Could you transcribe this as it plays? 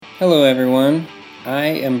Hello, everyone. I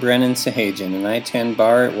am Brennan Sahajian, and I tend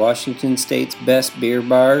bar at Washington State's best beer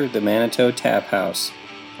bar, the Manitou Tap House.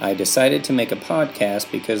 I decided to make a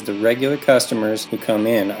podcast because the regular customers who come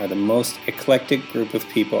in are the most eclectic group of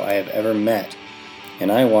people I have ever met,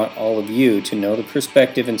 and I want all of you to know the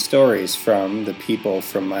perspective and stories from the people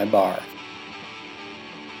from my bar.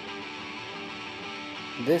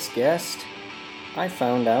 This guest, I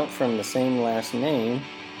found out from the same last name,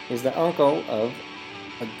 is the uncle of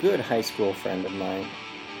a good high school friend of mine.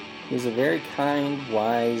 He's a very kind,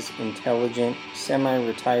 wise, intelligent,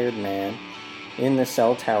 semi-retired man in the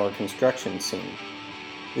cell tower construction scene.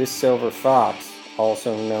 This silver fox,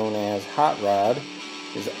 also known as Hot Rod,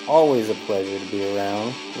 is always a pleasure to be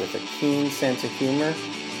around with a keen sense of humor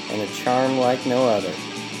and a charm like no other.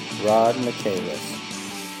 Rod Michaelis.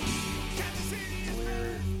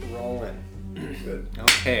 We're rolling. Good.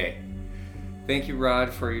 Okay. Thank you,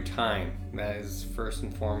 Rod, for your time. That is first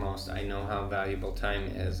and foremost. I know how valuable time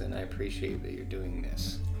is, and I appreciate that you're doing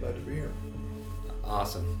this. Glad to be here.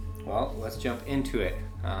 Awesome. Well, let's jump into it.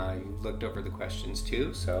 You looked over the questions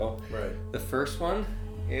too, so Right. the first one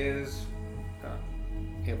is a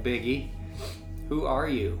biggie. Who are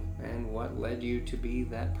you, and what led you to be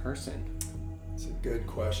that person? It's a good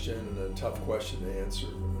question and a tough question to answer.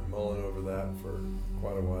 I've been mulling over that for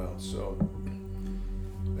quite a while. So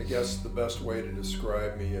I guess the best way to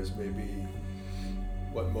describe me is maybe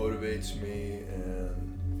what motivates me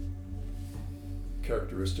and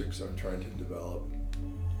characteristics I'm trying to develop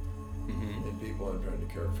in people I'm trying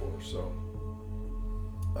to care for. So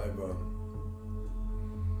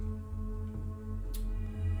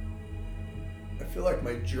I feel like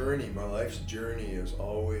my life's journey is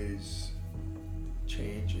always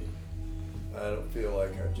changing. I don't feel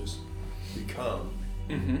like I've just become.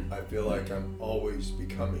 I feel like I'm always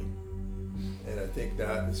becoming. And I think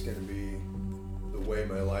that is going to be the way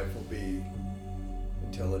my life will be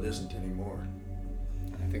until it isn't anymore.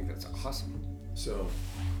 I think that's awesome. So,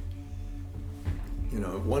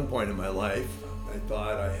 at one point in my life, I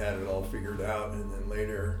thought I had it all figured out, and then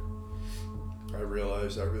later I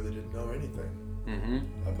realized I really didn't know anything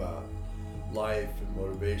about life and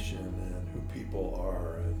motivation and who people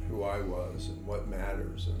are and who I was and what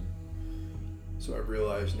matters. And so I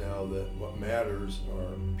realize now that what matters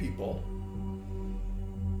are people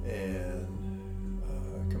and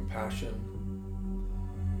compassion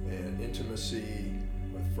and intimacy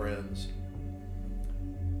with friends.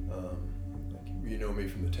 You know me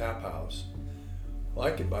from the tap house. Well,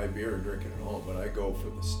 I could buy beer and drink it at home, but I go for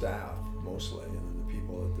the staff mostly and then the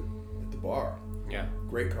people at the bar. Yeah.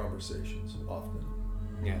 Great conversations often.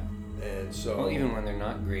 Yeah. And so, Well, even when they're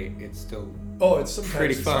not great, it's still it's sometimes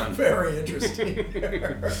pretty fun. Very interesting.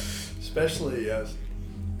 Especially as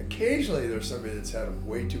occasionally there's somebody that's had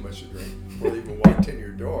way too much to drink before they even walked in your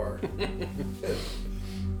door.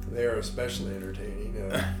 They are especially entertaining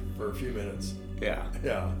for a few minutes. Yeah.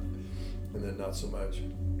 Yeah. And then not so much.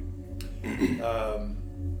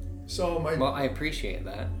 Well, I appreciate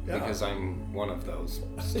that because I'm one of those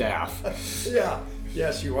staff. Yeah.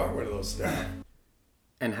 Yes, you are one of those staff.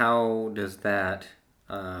 And how does that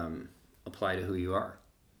apply to who you are?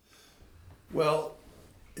 Well,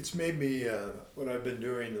 it's made me, what I've been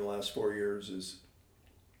doing in the last 4 years is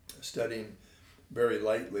studying very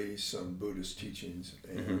lightly some Buddhist teachings.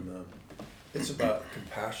 And it's about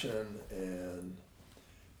compassion and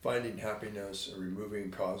finding happiness and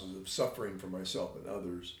removing causes of suffering for myself and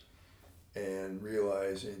others, and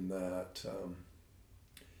realizing that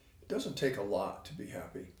it doesn't take a lot to be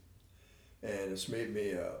happy. And it's made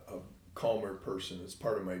me a calmer person. It's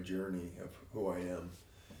part of my journey of who I am.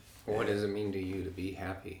 Well, what does it mean to you to be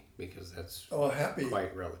happy? Because that's happy,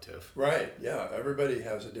 quite relative. Right, yeah. Everybody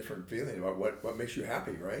has a different feeling about what makes you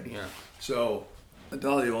happy, right? Yeah. So the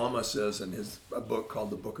Dalai Lama says in a book called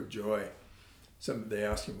The Book of Joy, they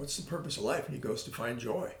ask him, what's the purpose of life? And he goes, to find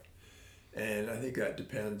joy. And I think that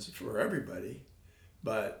depends for everybody.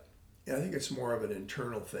 But I think it's more of an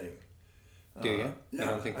internal thing. Do you? Yeah, I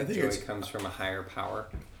don't think joy comes from a higher power.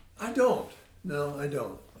 I don't. No, I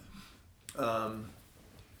don't.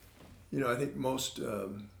 I think most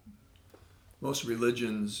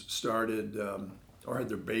religions started or had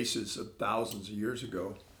their basis of thousands of years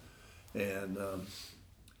ago, and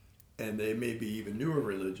they may be even newer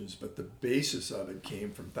religions, but the basis of it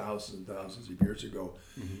came from thousands and thousands of years ago.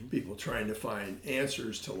 People trying to find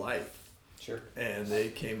answers to life. Sure. And they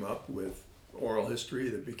came up with oral history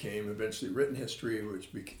that became eventually written history,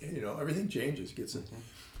 which became, everything changes, gets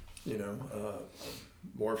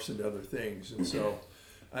morphs into other things. And so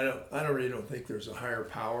I really don't think there's a higher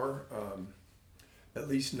power, at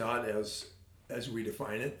least not as we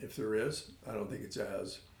define it. If there is, I don't think it's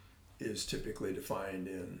as is typically defined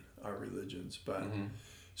in our religions. But Mm-hmm.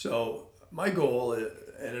 so my goal,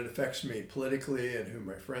 and it affects me politically and who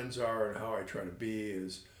my friends are and how I try to be,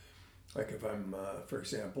 is like if I'm, for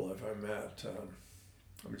example, if I'm at,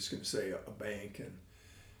 I'm just going to say a bank and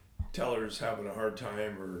teller's having a hard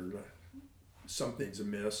time or something's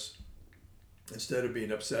amiss, instead of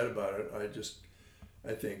being upset about it,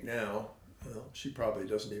 I think now, well, she probably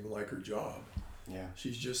doesn't even like her job. Yeah.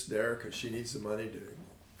 She's just there because she needs the money to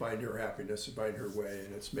find her happiness and find her way,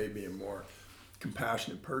 and it's made me a more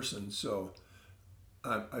compassionate person. So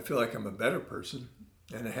I feel like I'm a better person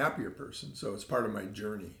and a happier person. So it's part of my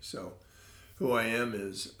journey. So who I am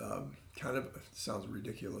is kind of, it sounds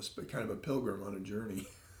ridiculous, but kind of a pilgrim on a journey.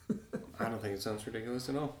 I don't think it sounds ridiculous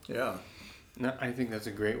at all. Yeah. No, I think that's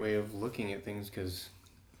a great way of looking at things, because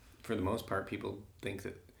for the most part, people think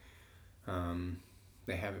that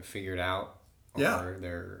they have it figured out, or Yeah.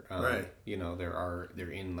 they're Right.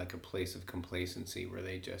 they're in like a place of complacency where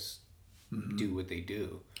they just do what they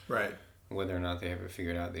do. Right. Whether or not they have it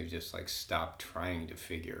figured out, they've just like stopped trying to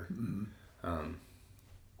figure.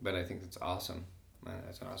 But I think that's awesome.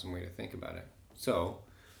 That's an awesome way to think about it. So,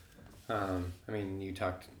 I mean,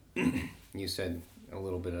 you said a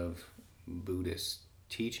little bit of Buddhist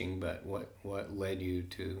teaching, but what led you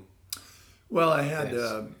to? Well, I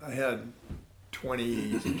had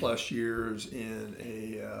 20 plus years in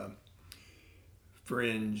a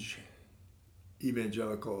fringe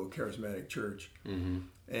evangelical charismatic church. Mm-hmm.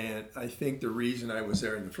 And I think the reason I was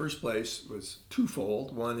there in the first place was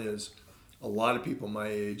twofold. One is a lot of people my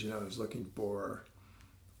age, and I was looking for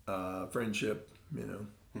friendship, kind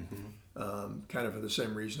of for the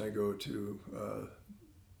same reason I go to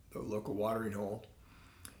the local watering hole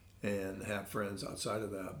and have friends outside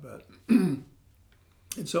of that. But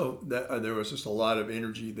and so that there was just a lot of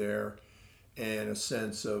energy there and a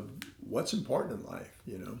sense of what's important in life,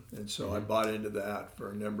 And so I bought into that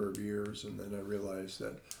for a number of years, and then I realized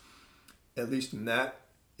that, at least in that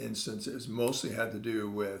instance, it mostly had to do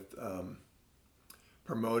with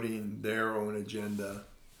promoting their own agenda,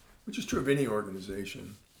 which is true of any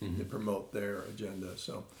organization. They promote their agenda.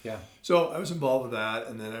 So I was involved with that,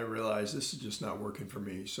 and then I realized this is just not working for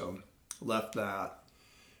me. So left that,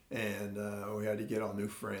 and we had to get all new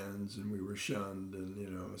friends, and we were shunned, and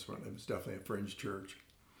it was definitely a fringe church.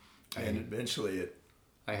 And eventually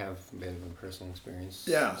I have been in personal experience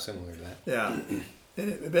similar to that. Yeah.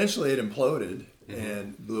 And eventually it imploded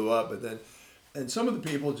and blew up. But then, and some of the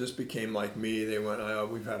people just became like me. They went, "Oh,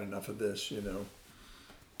 we've had enough of this,"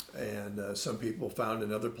 And some people found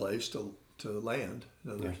another place to land,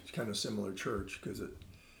 another kind of similar church, because it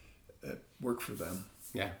worked for them.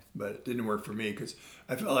 Yeah. But it didn't work for me, because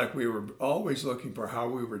I felt like we were always looking for how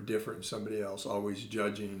we were different from somebody else, always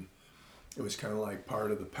judging. It was kind of like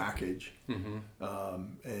part of the package. And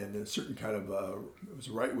a certain kind of, it was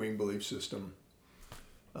a right-wing belief system.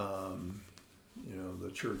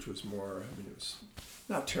 The church was more, it was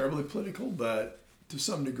not terribly political, but to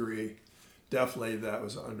some degree, definitely that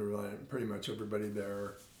was underlying. Pretty much everybody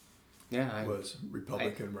there was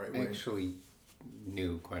Republican, right-wing. I actually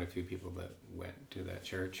knew quite a few people that went to that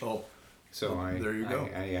church. Oh, so there you go.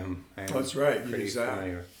 I am that's right. Pretty Zach.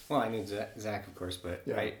 familiar. Well, I knew Zach, of course, but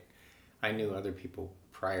I knew other people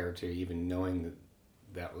prior to even knowing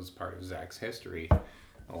that was part of Zach's history,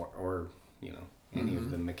 or any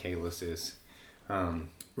of the Michaelises.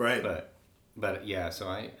 Right. But yeah, so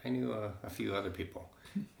I knew a few other people,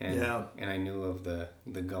 and I knew of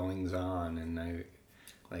the goings on, and I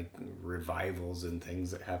like revivals and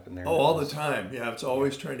things that happen there. Oh, all the time. Yeah, it's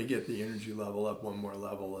always trying to get the energy level up one more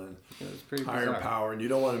level, and it's pretty higher bizarre. power. And you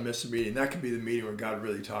don't want to miss a meeting. That could be the meeting where God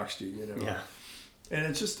really talks to you. Yeah. And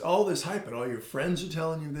it's just all this hype, and all your friends are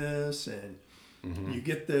telling you this, and you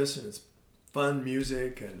get this, and it's fun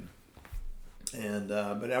music, and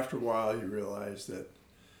but after a while you realize that,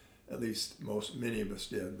 at least many of us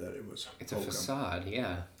did, that it was It's a facade,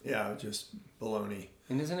 yeah. Yeah, just baloney.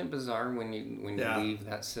 And isn't it bizarre when you leave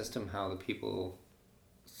that system, how the people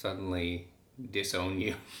suddenly disown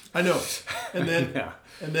you? I know. And then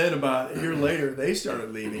and then about a year later they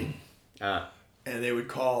started leaving. And they would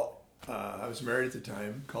call. I was married at the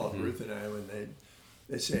time. Call up Ruth and I when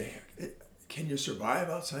they'd say, "Can you survive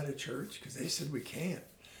outside of church?" Because they said we can't.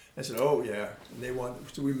 I said, "Oh yeah." And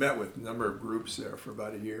so we met with a number of groups there for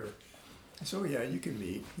about a year. And so yeah, you can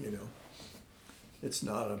meet. It's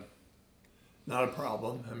not a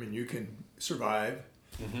problem. You can survive.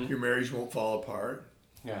 Your marriage won't fall apart.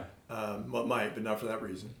 Yeah. Well, it might, but not for that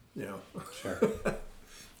reason. Sure.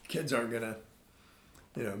 Kids aren't gonna,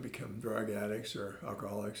 become drug addicts or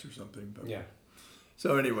alcoholics or something. But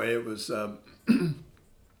So anyway, it was.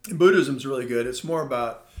 Buddhism's really good. It's more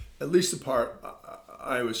about at least the part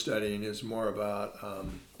I was studying is more about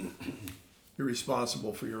you're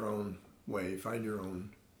responsible for your own way, find your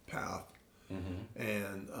own path,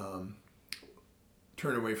 and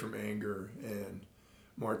turn away from anger and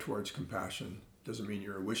more towards compassion. Doesn't mean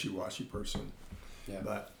you're a wishy-washy person. Yeah.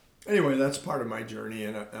 But anyway, that's part of my journey,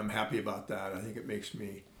 and I'm happy about that. I think it makes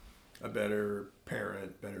me a better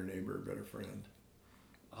parent, better neighbor, better friend.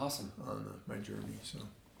 Awesome. On my journey. So.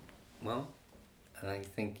 Well, I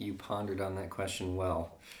think you pondered on that question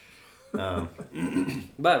well.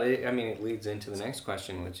 But it leads into the next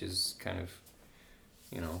question, which is kind of,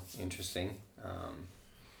 interesting.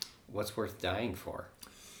 What's worth dying for?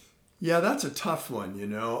 Yeah, that's a tough one,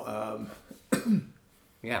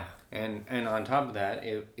 Yeah, and on top of that,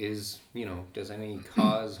 it is, does any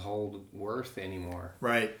cause hold worth anymore?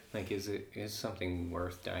 Right. Like, is something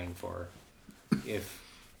worth dying for, if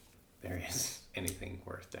there is anything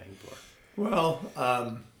worth dying for? Well,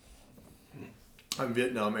 I'm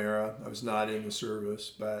Vietnam era. I was not in the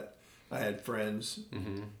service, but I had friends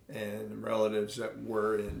and relatives that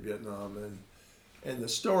were in Vietnam, and the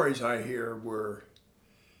stories I hear were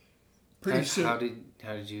pretty soon. How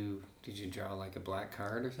did you draw like a black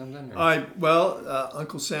card or something? Or?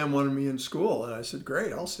 Uncle Sam wanted me in school, and I said,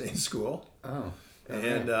 "Great, I'll stay in school." Oh.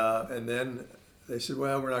 And then they said,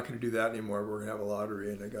 "Well, we're not going to do that anymore. We're going to have a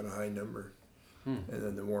lottery," and I got a high number. And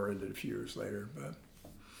then the war ended a few years later, but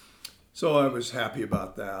so I was happy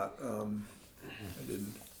about that. I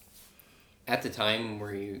didn't. At the time,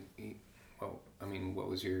 were you? Well, what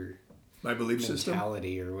was your my belief system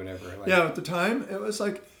mentality or whatever? Like, yeah, at the time it was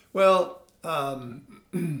like, well,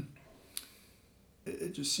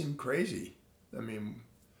 it just seemed crazy. And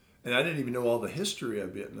I didn't even know all the history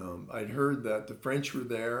of Vietnam. I'd heard that the French were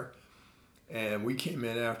there, and we came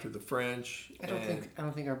in after the French. I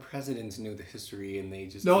don't think our presidents knew the history, and they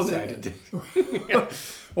just no, decided to.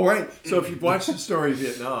 All right. So if you've watched the story of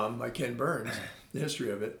Vietnam by Ken Burns, the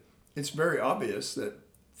history of it, it's very obvious that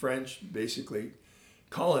French basically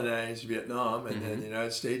colonized Vietnam, and then the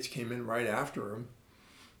United States came in right after them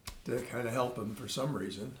to kind of help them for some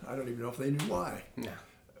reason. I don't even know if they knew why. No.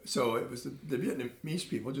 So it was the Vietnamese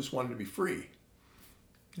people just wanted to be free.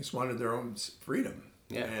 Just wanted their own freedom.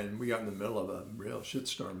 Yeah. And we got in the middle of a real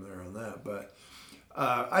shitstorm there on that. But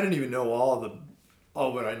I didn't even know all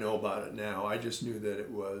what I know about it now. I just knew that it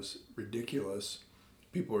was ridiculous.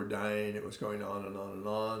 People were dying. It was going on and on and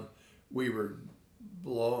on. We were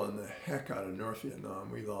blowing the heck out of North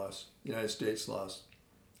Vietnam. The United States lost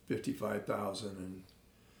 55,000,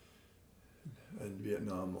 and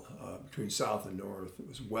Vietnam, between South and North, it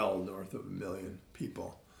was well north of 1 million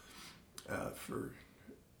people for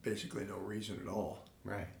basically no reason at all.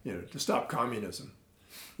 Right. To stop communism,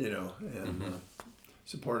 and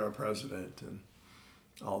support our president and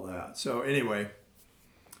all that. So anyway.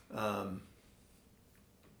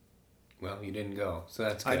 Well, you didn't go, so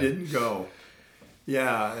that's good. I didn't go.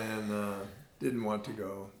 Yeah, and didn't want to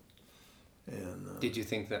go. And did you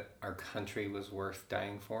think that our country was worth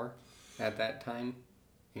dying for at that time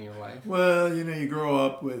in your life? Well, you grow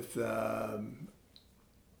up with.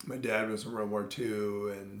 My dad was in World War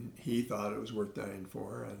II, and he thought it was worth dying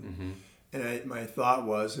for. And my thought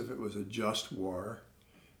was, if it was a just war,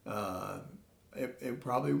 it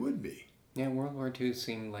probably would be. Yeah, World War II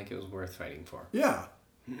seemed like it was worth fighting for. Yeah,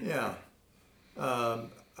 yeah.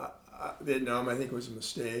 Vietnam, I think, was a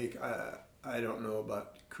mistake. I don't know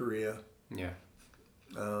about Korea. Yeah.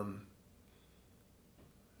 I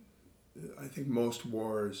think most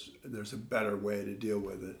wars, there's a better way to deal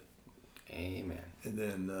with it. Amen. And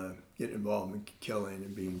then get involved in killing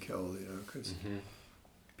and being killed, because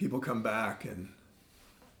people come back, and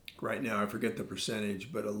right now I forget the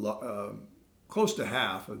percentage, but close to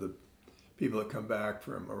half of the people that come back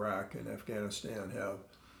from Iraq and Afghanistan have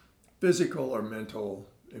physical or mental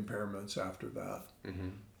impairments after that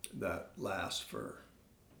that last for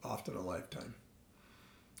often a lifetime.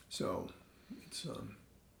 So it's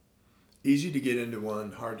easy to get into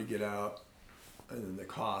one, hard to get out, and then the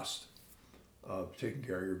cost of taking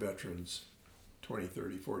care of your veterans 20,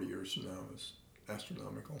 30, 40 years from now is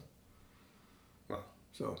astronomical. Well,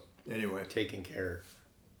 so anyway. Taking care,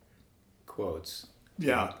 quotes.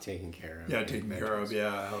 Yeah. Taking care of. Yeah, taking care of,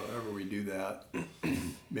 however we do that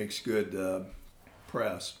makes good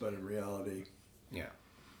press, but in reality. Yeah.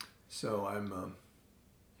 So I'm,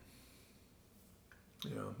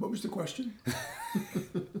 what was the question?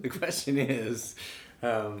 The question is,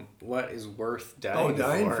 what is worth dying for? Oh,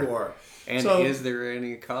 dying for. And is there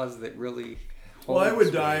any cause that really holds? Well, I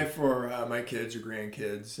would die for my kids or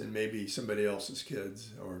grandkids and maybe somebody else's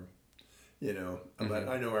kids, or, but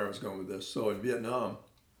I know where I was going with this. So in Vietnam,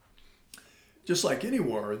 just like any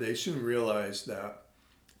war, they soon realized that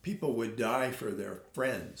people would die for their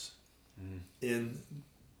friends in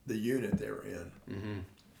the unit they were in. Mm-hmm.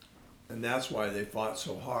 And that's why they fought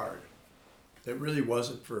so hard. It really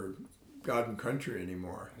wasn't for God and country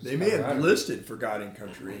anymore. They may have enlisted for God and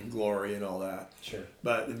country and glory and all that. Sure.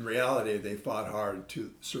 But in reality, they fought hard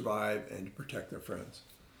to survive and to protect their friends.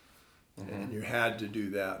 Mm-hmm. And you had to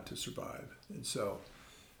do that to survive. And so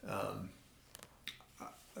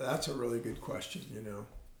that's a really good question, you know.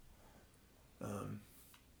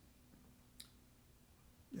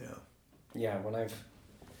 Yeah. Yeah, when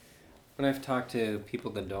I've talked to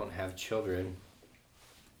people that don't have children,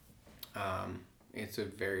 it's a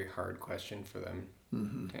very hard question for them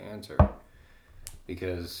to answer,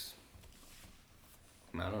 because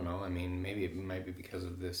I don't know. I mean, maybe it might be because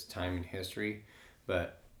of this time in history,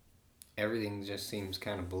 but everything just seems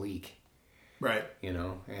kind of bleak, right? You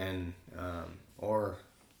know, and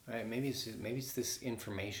maybe it's this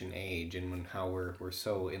information age, and how we're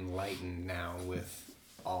so enlightened now with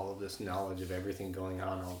all of this knowledge of everything going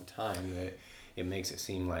on all the time, that it makes it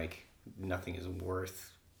seem like nothing is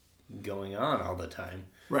worth going on all the time.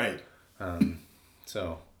 Right.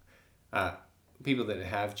 So people that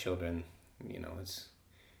have children, you know,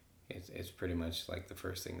 it's pretty much like the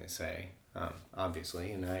first thing they say,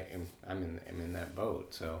 obviously, and I'm in that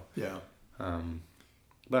boat. So yeah.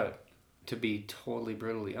 But to be totally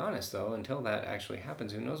brutally honest, though, until that actually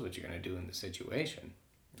happens, who knows what you're going to do in the situation,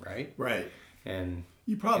 right? Right. And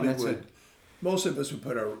you probably would. Most of us would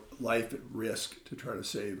put our life at risk to try to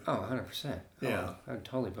save. Oh, 100%. Yeah. I would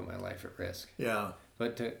totally put my life at risk. Yeah.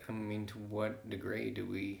 But to what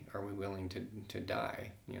degree are we willing to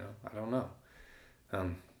die? You know, I don't know.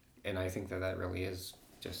 And I think that really is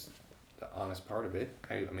just the honest part of it.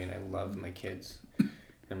 I mean, I love my kids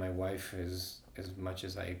and my wife as much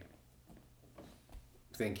as I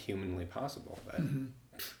think humanly possible. But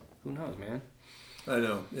who knows, man? I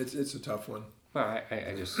know. It's a tough one. Well,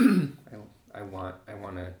 I just I want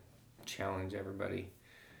to challenge everybody.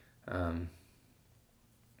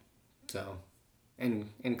 So,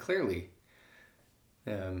 and clearly,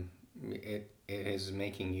 it is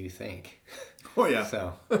making you think. Oh yeah.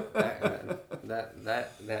 So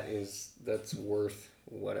that's worth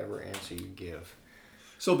whatever answer you give.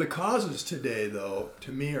 So the causes today, though,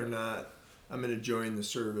 to me are not. I'm going to join the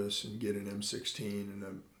service and get an M16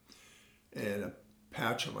 and a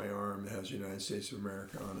patch on my arm that has United States of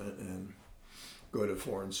America on it, and go to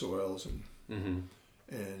foreign soils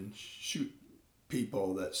and shoot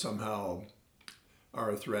people that somehow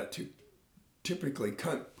are a threat to typically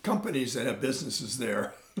companies that have businesses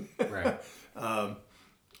there, right?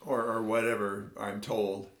 Or whatever I'm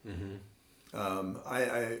told.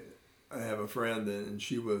 I have a friend, and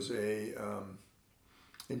she was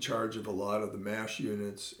in charge of a lot of the MASH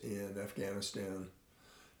units in Afghanistan,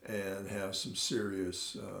 and has some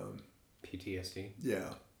serious PTSD.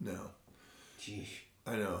 Yeah, no. Geez.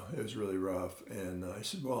 I know, it was really rough, and I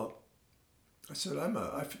said,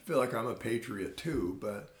 I feel like I'm a patriot too,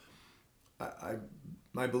 but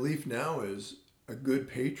my belief now is a good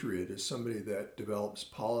patriot is somebody that develops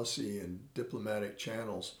policy and diplomatic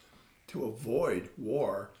channels to avoid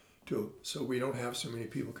war, so we don't have so many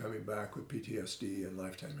people coming back with PTSD and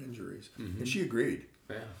lifetime injuries. And she agreed.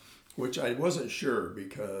 Yeah. Which I wasn't sure,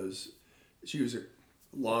 because she was a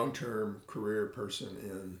long-term career person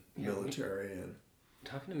in military, and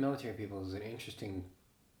talking to military people is an interesting.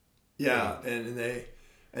 Yeah, and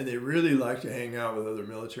they really like to hang out with other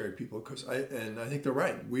military people, because I think they're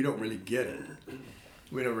right. We don't really get it.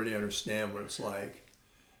 We don't really understand what it's like.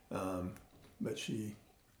 But she's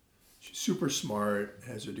super smart,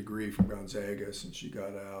 has a degree from Gonzaga since she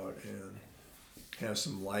got out, and has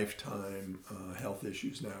some lifetime health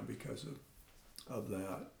issues now because of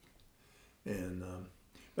that. And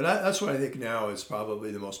but that's what I think now is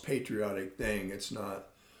probably the most patriotic thing. It's not,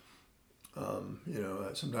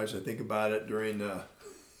 sometimes I think about it during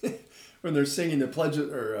when they're singing the pledge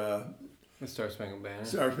or the Star Spangled Banner.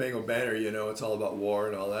 Star Spangled Banner, it's all about war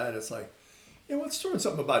and all that. It's like, let's throw in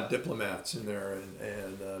something about diplomats in there,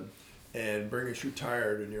 and bring us you're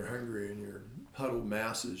tired and you're hungry and you're huddled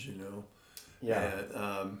masses, Yeah,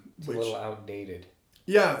 and, it's a little outdated.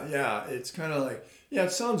 Yeah, it's kind of like,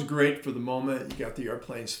 it sounds great for the moment. You got the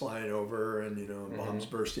airplanes flying over, and bombs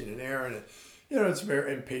bursting in air, and it's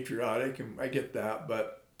very patriotic, and I get that.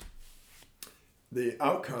 But the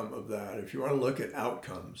outcome of that, if you want to look at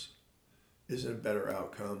outcomes, isn't a better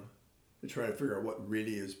outcome to try to figure out what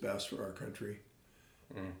really is best for our country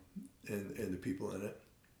and the people in it.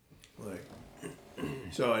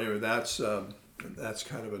 So anyway, that's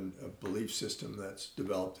kind of a belief system that's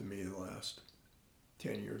developed in me in the last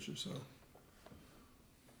 10 years or so.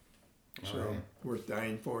 So right. worth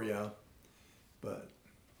dying for, yeah. But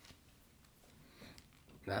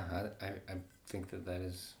No, I think that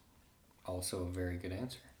is also a very good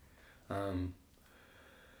answer.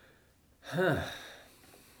 Huh.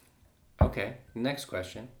 Okay, next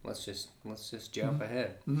question. Let's just jump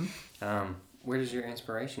ahead. mm-hmm. Where does your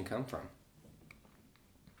inspiration come from?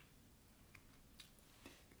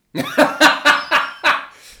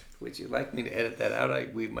 Would you like me to edit that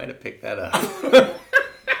out? We might have picked that up.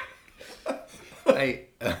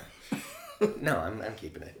 No, I'm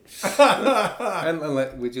keeping it.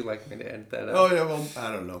 Would you like me to edit that out? Oh yeah, well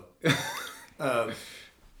I don't know.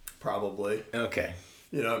 Probably. Okay.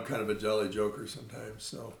 You know, I'm kind of a jolly joker sometimes.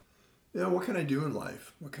 So, you know, what can I do in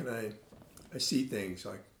life? What can I see things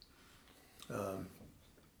like,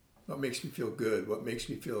 what makes me feel good? What makes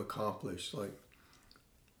me feel accomplished? Like,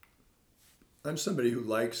 I'm somebody who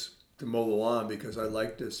likes to mow the lawn because I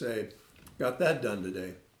like to say, got that done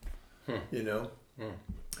today. You know,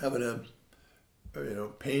 having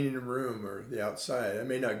painting a room or the outside. I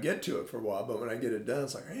may not get to it for a while, but when I get it done,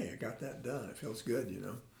 it's like, hey, I got that done. It feels good, you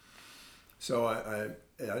know. So I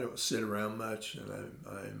don't sit around much, and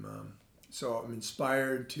I'm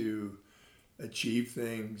inspired to achieve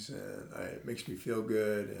things, and it makes me feel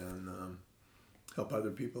good and help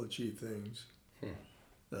other people achieve things,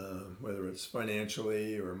 whether it's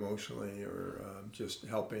financially or emotionally or just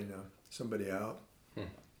helping somebody out,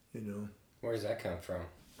 you know. Where does that come from?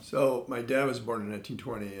 So my dad was born in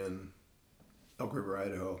 1920 in Elk River,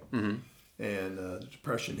 Idaho, and the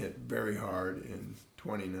Depression hit very hard in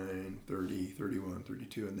 29, 30, 31,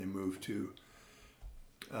 32, and they moved to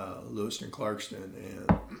Lewiston, Clarkston,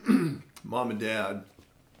 and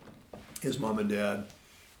his mom and dad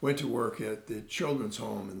went to work at the children's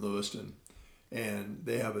home in Lewiston, and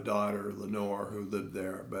they have a daughter, Lenore, who lived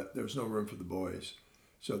there, but there was no room for the boys.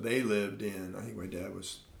 So they lived in, I think my dad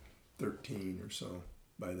was 13 or so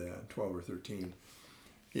by that, 12 or 13.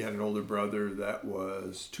 He had an older brother that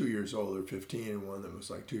was 2 years older, 15, and one that was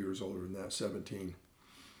like 2 years older than that, 17.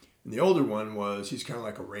 And the older one he's kind of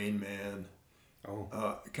like a Rain Man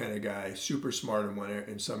kind of guy, super smart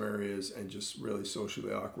in some areas and just really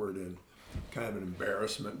socially awkward and kind of an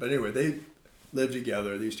embarrassment. But anyway, they lived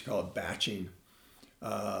together. They used to call it batching,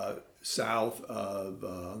 south of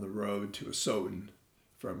on the road to Asotin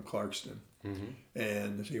from Clarkston.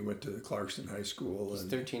 And he went to Clarkston High School. He's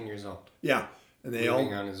 13 years old. Yeah. And they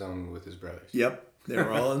living on his own with his brothers. Yep. They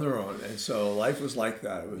were all on their own. And so life was like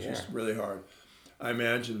that. It was just really hard. I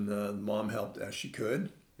imagine mom helped as she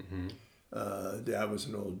could. Dad was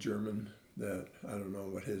an old German that I don't know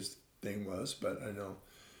what his thing was, but I know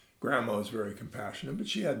grandma was very compassionate, but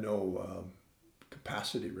she had no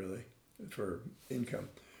capacity really for income,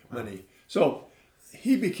 money. So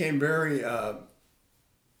he became very,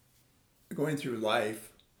 going through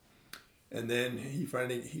life, and then he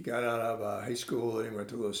got out of high school and he went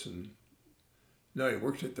to Lewiston. No, he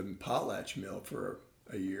worked at the potlatch mill for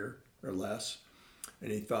a year or less.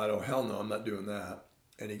 And he thought, oh, hell no, I'm not doing that.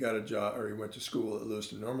 And he got a job, or he went to school at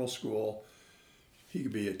Lewiston Normal School. He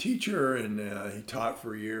could be a teacher, and he taught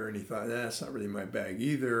for a year, and he thought, that's not really my bag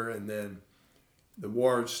either. And then the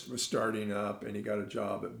war was starting up, and he got a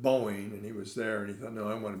job at Boeing, and he was there, and he thought, no,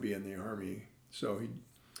 I want to be in the Army. So he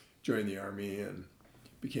joined the Army and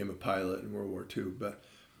became a pilot in World War II. But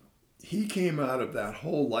he came out of that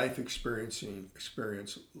whole life experience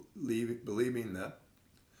believing that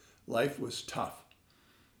life was tough.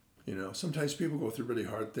 You know, sometimes people go through really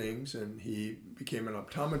hard things, and he became an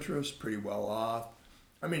optometrist, pretty well off.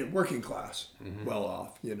 I mean, working class, well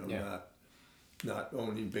off. You know, not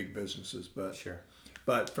owning big businesses, but sure.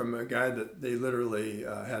 But from a guy that they literally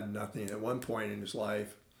had nothing at one point in his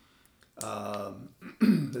life,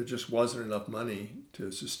 there just wasn't enough money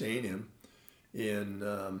to sustain him. In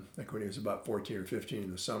like when he was about 14 or 15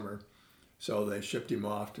 in the summer. So they shipped him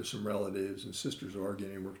off to some relatives in Sisters, Oregon.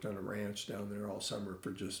 He worked on a ranch down there all summer for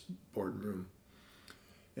just board and room.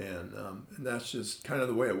 And that's just kind of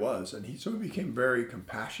the way it was. And he became very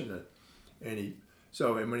compassionate. And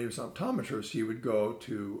when he was an optometrist, he would go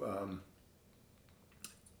to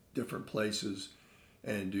different places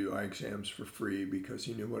and do eye exams for free because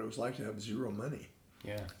he knew what it was like to have zero money.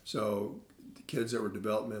 Yeah. So the kids that were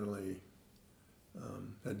developmentally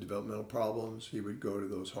had developmental problems, he would go to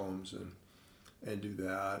those homes and do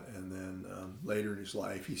that. And then later in his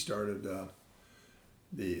life, he started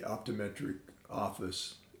the optometric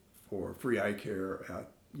office for free eye care at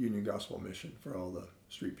Union Gospel Mission for all the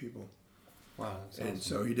street people. Wow, that's and awesome.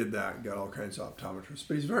 So he did that and got all kinds of optometrists.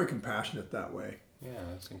 But he's very compassionate that way. Yeah,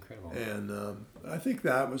 that's incredible. And I think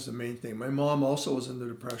that was the main thing. My mom also was in the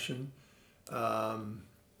Depression.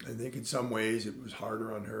 I think in some ways it was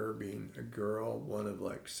harder on her being a girl, one of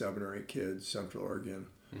like 7 or 8 kids, Central Oregon,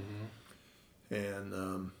 and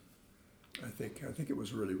I think it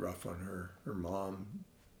was really rough on her. Her mom,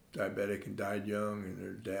 diabetic and died young, and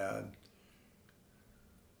her dad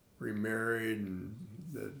remarried, and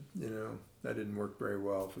that didn't work very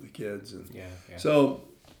well for the kids. And so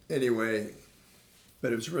anyway,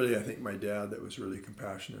 but it was really, I think, my dad that was really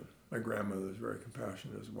compassionate. My grandmother was very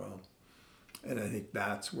compassionate as well, and I think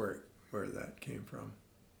that's where that came from.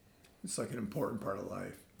 It's like an important part of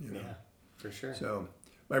life, Yeah, for sure. So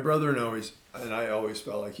my brother and I always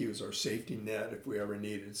felt like he was our safety net. If we ever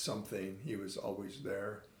needed something, he was always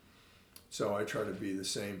there. So I try to be the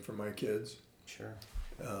same for my kids. Sure.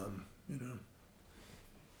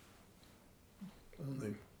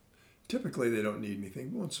 Only typically they don't need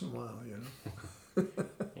anything. Once in a while,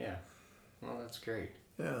 Yeah. Well, that's great.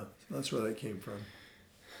 Yeah, that's where that came from.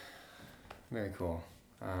 Very cool.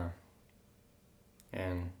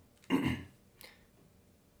 And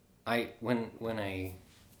when I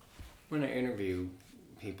interview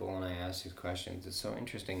people and I ask these questions, it's so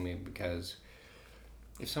interesting to me because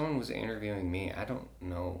if someone was interviewing me, I don't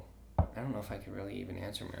know if I could really even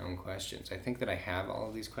answer my own questions. I think that I have all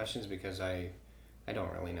of these questions because I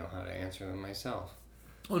don't really know how to answer them myself.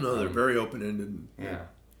 Oh no, they're very open-ended. Yeah.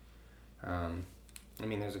 I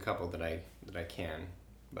mean, there's a couple that I can,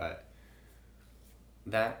 but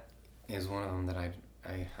that is one of them that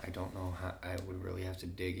I don't know how. I would really have to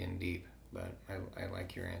dig in deep, but I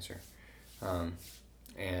like your answer.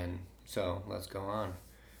 And so let's go on.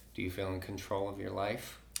 Do you feel in control of your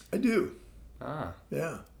life? I do.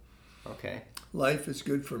 Yeah. Okay. Life is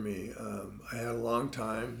good for me. I had a long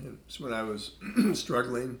time. It's when I was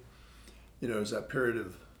struggling. It was that period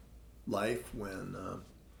of life when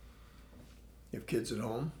you have kids at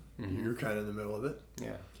home. You're kind of in the middle of it.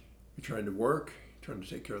 Yeah. You're trying to work, trying to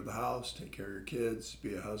take care of the house, take care of your kids,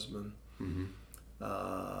 be a husband,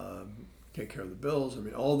 take care of the bills. I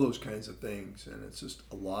mean, all those kinds of things. And it's just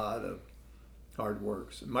a lot of hard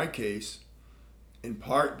work. So in my case, in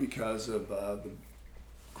part because of the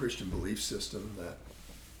Christian belief system that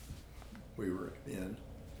we were in,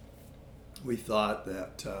 we thought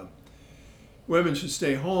that women should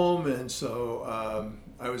stay home, and so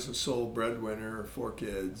I was the sole breadwinner, 4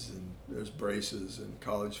 kids, and there's braces and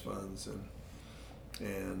college funds,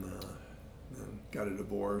 and got a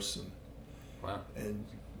divorce, and wow, and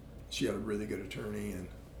she had a really good attorney, and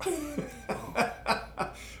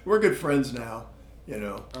we're good friends now.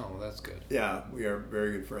 Oh, well, that's good. Yeah, we are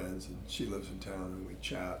very good friends, and she lives in town, and we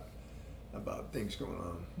chat about things going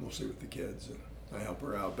on, mostly with the kids, and I help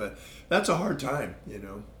her out. But that's a hard time,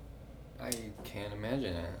 I can't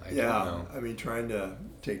imagine it. I don't know. I mean, trying to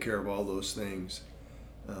take care of all those things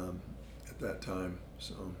at that time.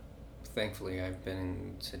 So, thankfully, I've been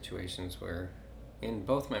in situations where, in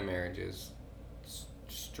both my marriages,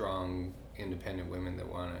 strong, independent women that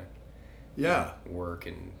want to work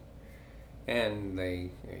and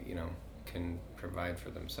they can provide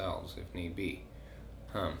for themselves if need be.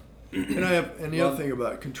 And the other thing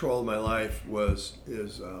about control of my life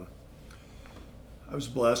is I was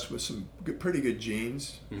blessed with some pretty good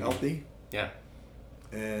genes, healthy,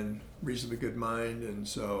 and reasonably good mind, and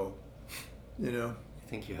so I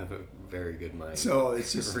think you have a very good mind. So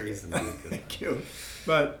it's just reasonably good. Thank you,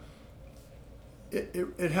 but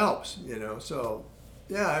it helps, So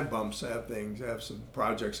yeah, I have bumps, I have things, I have some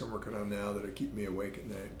projects I'm working on now that are keeping me awake at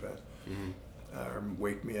night, but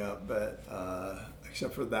wake me up. But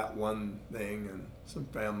except for that one thing and some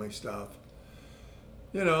family stuff,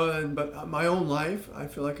 but my own life, I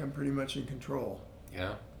feel like I'm pretty much in control.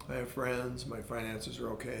 Yeah. I have friends, my finances are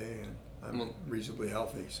okay, and I'm reasonably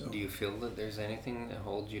healthy. So. Do you feel that there's anything that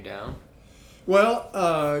holds you down? Well,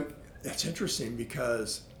 it's interesting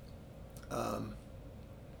because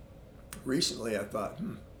recently I thought,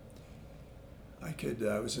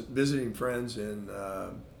 I was visiting friends in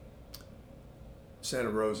Santa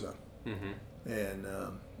Rosa, and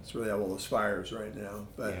it's really all those fires right now,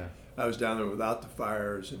 but I was down there without the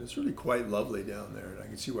fires, and it's really quite lovely down there, and I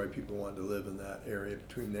can see why people wanted to live in that area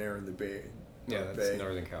between there and the Bay. Yeah, that's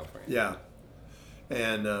Northern California. Yeah,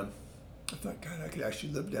 and I thought, God, I could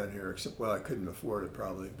actually live down here, except, well, I couldn't afford it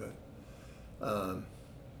probably, but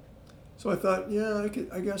so I thought, I could.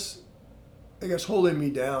 I guess holding me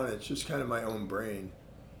down, it's just kind of my own brain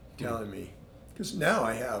telling me, because now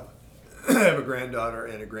I have a granddaughter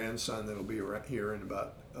and a grandson that'll be here in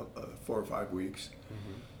about 4 or 5 weeks,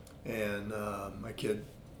 and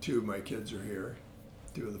two of my kids are here,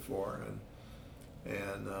 2 of the 4,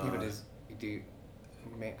 and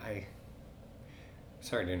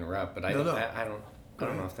sorry to interrupt, but I don't. I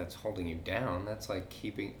don't know if that's holding you down. That's like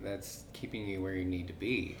keeping you where you need to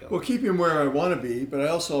be. Well, keeping where I want to be, but I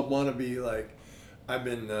also want to be like, I've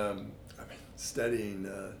been studying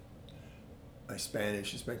my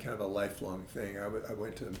Spanish. It's been kind of a lifelong thing. I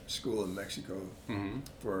went to school in Mexico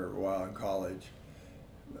for a while in college.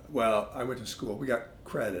 Well, I went to school. We got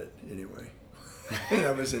credit anyway. And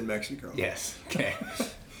I was in Mexico. Yes. Okay.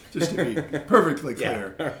 Just to be perfectly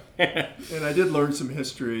clear. Yeah. And I did learn some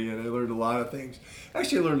history, and I learned a lot of things.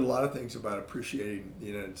 Actually, I learned a lot of things about appreciating the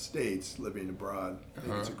United States, living abroad. I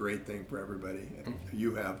think it's a great thing for everybody.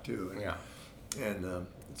 You have too. And, yeah. And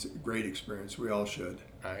it's a great experience. We all should.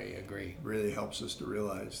 I agree. It really helps us to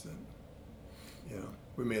realize that,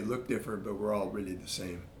 we may look different, but we're all really the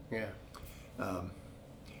same. Yeah.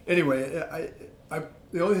 Anyway, I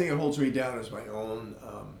the only thing that holds me down is my own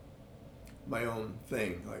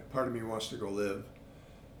thing. Like, part of me wants to go live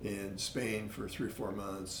in Spain for 3 or 4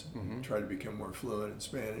 months, try to become more fluent in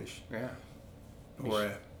Spanish. Yeah.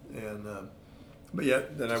 But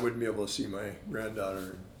yet, then I wouldn't be able to see my granddaughter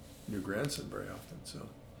and new grandson very often. So,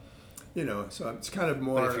 so it's kind of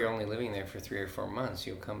more. But if you're only living there for 3 or 4 months,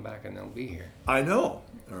 you'll come back and they'll be here. I know,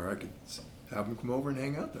 or I could have them come over and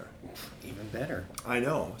hang out there. Even better. I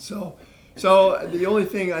know. So the only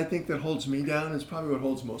thing I think that holds me down is probably what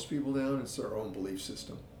holds most people down. It's their own belief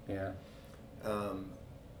system. Yeah.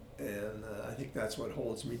 And I think that's what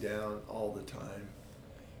holds me down all the time.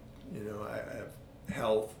 I have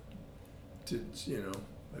health.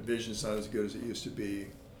 My vision's not as good as it used to be.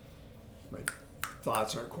 My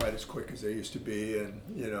thoughts aren't quite as quick as they used to be, and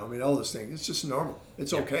all those things. It's just normal.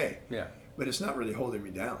 It's okay. Yeah. But it's not really holding me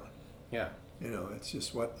down. Yeah. It's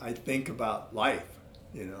just what I think about life.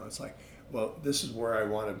 It's like, well, this is where I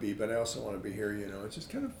want to be, but I also want to be here. It's just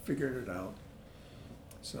kind of figuring it out.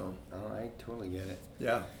 So. Oh, I totally get it.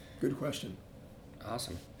 Yeah. Good question.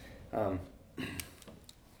 Awesome. We're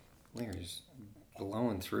just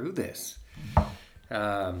blowing through this.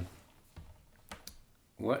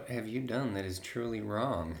 What have you done that is truly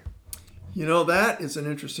wrong? That is an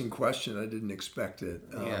interesting question. I didn't expect it.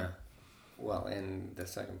 Yeah. Well, and the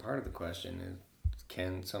second part of the question is,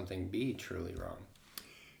 can something be truly wrong?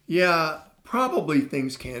 Yeah, probably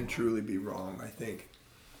things can truly be wrong, I think.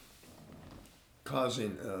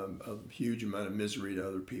 Causing a huge amount of misery to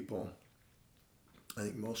other people, I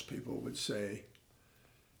think most people would say,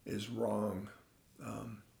 is wrong.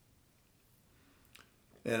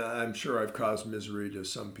 And I'm sure I've caused misery to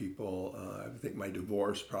some people. I think my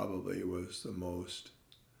divorce probably was the most,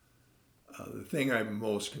 the thing I'm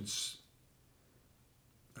most,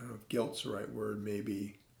 I don't know if guilt's the right word,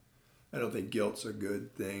 maybe. I don't think guilt's a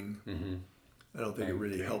good thing. Mm-hmm. I don't think it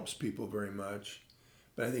really helps people very much.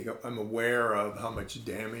 But I think I'm aware of how much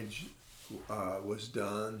damage was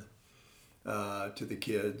done to the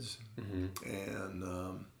kids. Mm-hmm.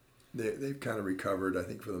 And they've kind of recovered, I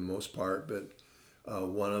think, for the most part. But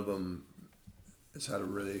one of them has had a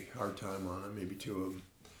really hard time on it, maybe 2 of them.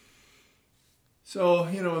 So,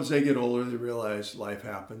 as they get older, they realize life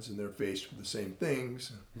happens and they're faced with the same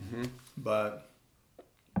things. Mm-hmm. But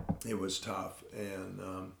it was tough.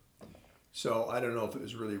 And so I don't know if it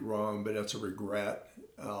was really wrong, but it's a regret.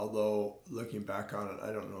 Although, looking back on it,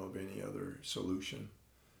 I don't know of any other solution.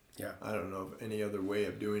 Yeah. I don't know of any other way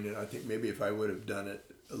of doing it. I think maybe if I would have done it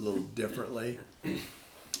a little differently,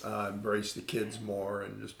 embrace the kids more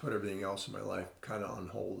and just put everything else in my life kind of on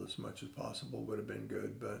hold as much as possible would have been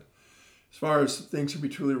good. But as far as things can be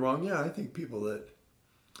truly wrong, yeah, I think people that,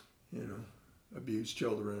 abuse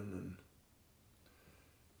children and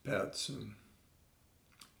pets and,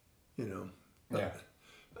 yeah.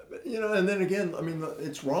 And then again, I mean,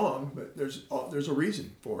 it's wrong, but there's a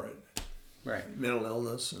reason for it. Right. Mental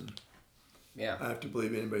illness, and yeah, I have to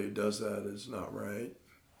believe anybody who does that is not right.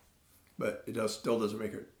 But it still doesn't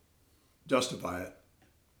make it justify it.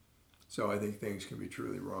 So I think things can be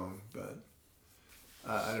truly wrong, but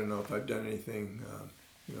I don't know if I've done anything.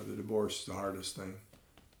 The divorce is the hardest thing.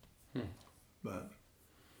 But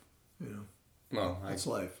well, that's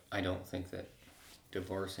life. I don't think that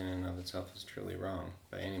divorce in and of itself is truly wrong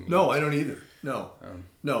by any means. No, I don't either. No,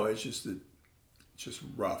 no, it's just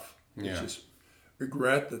rough. Yeah. It's just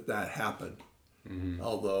regret that happened. Mm-hmm.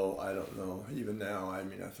 Although I don't know, even now, I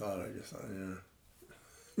mean, I thought,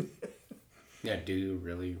 yeah. Yeah, do you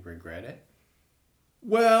really regret it?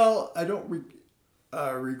 Well, I don't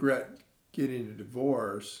regret getting a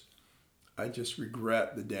divorce. I just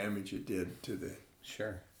regret the damage it did to the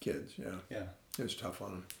kids. Yeah. Yeah. It was tough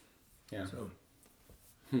on them. Yeah. So.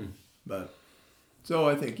 But so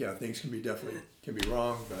I think things can be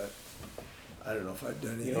wrong, but I don't know if I've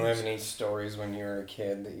done anything. You don't have any stories when you were a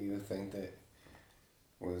kid that you think that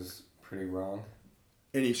was pretty wrong?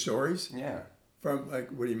 Any stories? Yeah. From, like,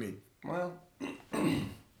 what do you mean? Well,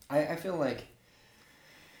 I feel like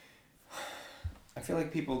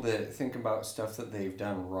people that think about stuff that they've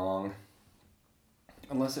done wrong,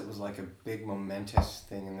 unless it was like a big momentous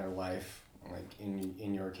thing in their life, like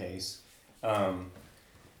in your case,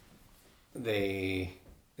 they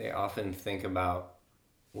often think about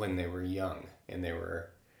when they were young and they were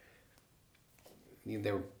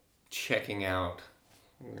checking out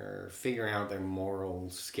or figuring out their moral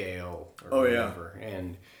scale or whatever.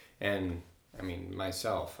 And I mean,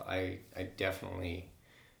 myself, I definitely,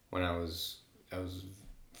 when I was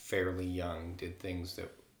fairly young, did things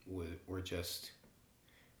that were just,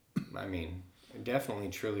 I mean, definitely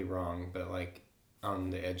truly wrong, but like on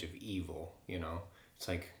the edge of evil, you know? It's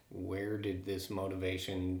like, where did this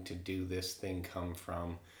motivation to do this thing come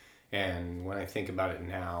from? And when I think about it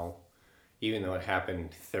now, even though it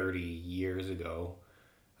happened 30 years ago,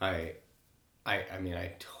 I mean,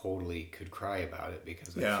 I totally could cry about it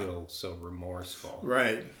because I feel so remorseful.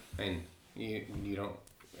 Right. And you don't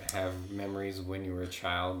have memories of when you were a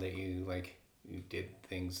child that you did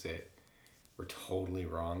things that were totally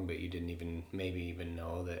wrong, but you didn't maybe even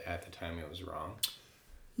know that at the time it was wrong.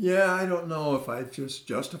 Yeah, I don't know if I just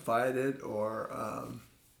justified it or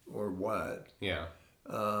what. Yeah.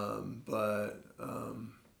 You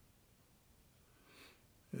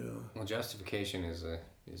know. Well, justification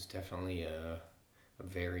is definitely a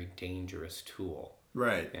very dangerous tool.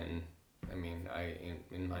 Right. And I mean,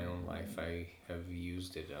 in my own life, I have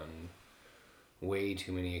used it on way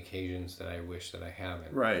too many occasions that I wish that I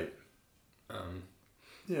haven't. Right.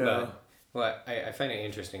 Yeah. But, I find it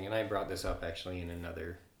interesting, and I brought this up actually in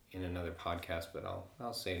another podcast, but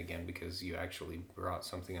I'll say it again because you actually brought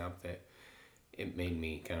something up that it made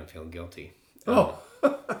me kind of feel guilty.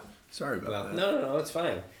 Sorry about that. No, it's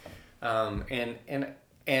fine.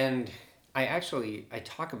 And I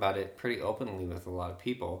talk about it pretty openly with a lot of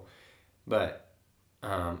people, but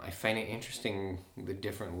I find it interesting the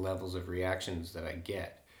different levels of reactions that I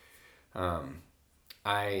get. I'll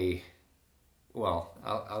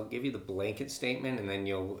give you the blanket statement and then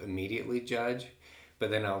you'll immediately judge, but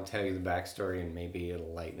then I'll tell you the backstory and maybe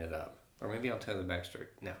it'll lighten it up. Or maybe I'll tell you the backstory.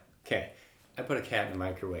 No. Okay. I put a cat in the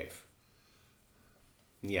microwave.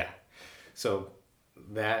 Yeah. So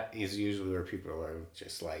that is usually where people are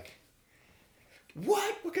just like,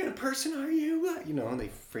 what? What kind of person are you? What? You know, and they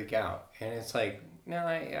freak out. And it's like, no,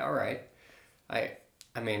 all right. I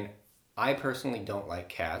mean, I personally don't like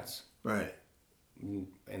cats. Right.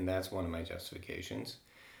 And that's one of my justifications.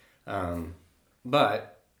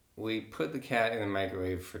 But we put the cat in the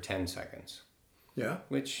microwave for 10 seconds. Yeah.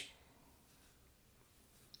 Which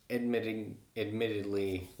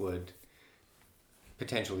admittedly would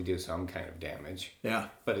potentially do some kind of damage. Yeah.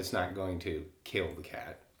 But it's not going to kill the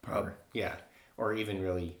cat. Probably. Or even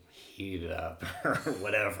really heat it up or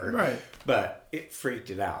whatever. Right. But it freaked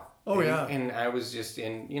it out. Oh, yeah. And I was just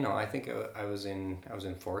in, I think I was in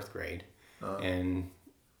 4th grade. And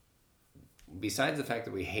besides the fact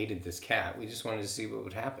that we hated this cat, we just wanted to see what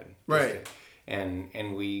would happen. Right.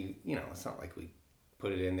 And we, it's not like we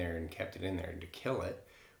put it in there and kept it in there to kill it.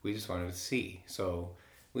 We just wanted to see. So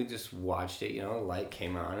we just watched it, the light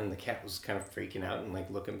came on and the cat was kind of freaking out and like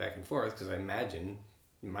looking back and forth because I imagine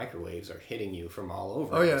microwaves are hitting you from all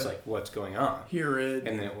over. Oh, yeah. It's like, what's going on? Hear it.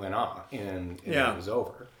 And then it went off and then it was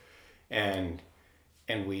over. And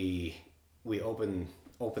we opened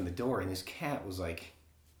the door and this cat was like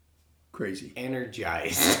crazy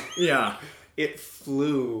energized. Yeah. It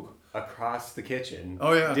flew across the kitchen.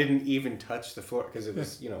 Oh, yeah. Didn't even touch the floor because it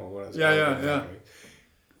was, when it was yeah.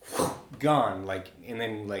 Gone, and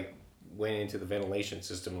then went into the ventilation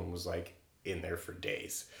system and was in there for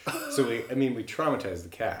days. So we traumatized the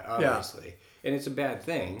cat, obviously. Yeah. And it's a bad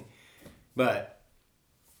thing, but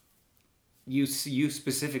you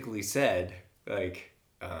specifically said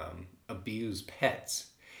abuse pets,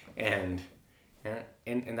 and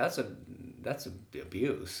that's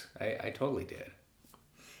abuse. I totally did.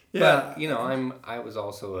 Yeah. But I was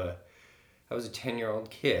also a 10-year-old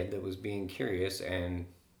kid that was being curious, and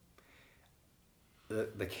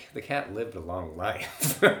the cat lived a long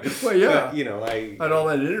life. Well, yeah. But, I had all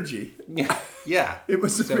that energy. Yeah. It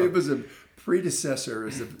was a predecessor,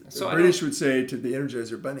 as the British would say, to the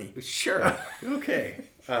Energizer Bunny. Sure. Okay.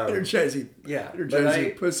 Energizing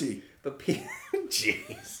pussy. But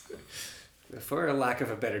jeez. For a lack of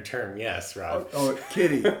a better term, yes, Rob. Oh,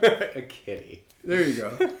 kitty. A kitty. There you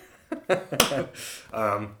go.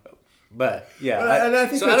 But yeah, and I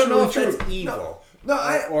think so that's I don't know really if true. that's evil.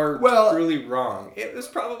 No, truly wrong. It was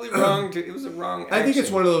probably wrong. It was a wrong action. I think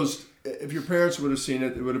it's one of those. If your parents would have seen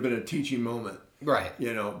it, it would have been a teaching moment. Right.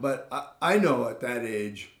 But I know at that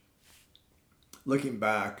age, looking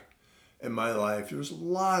back in my life, there was a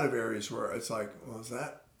lot of areas where it's like, well, is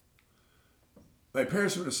that? My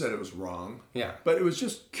parents would have said it was wrong. Yeah. But it was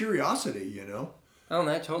just curiosity, Oh, and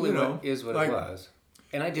that totally is what like, it was.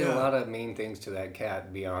 And I did a lot of mean things to that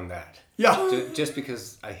cat beyond that. Yeah. Just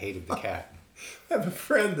because I hated the cat. I have a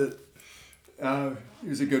friend that, he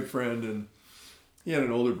was a good friend, and he had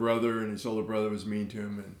an older brother, and his older brother was mean to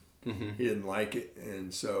him, and he didn't like it.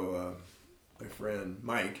 And so my friend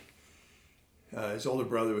Mike, his older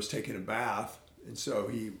brother was taking a bath, and so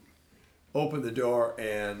he opened the door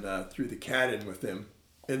and threw the cat in with him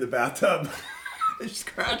in the bathtub. It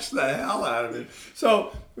scratched the hell out of it.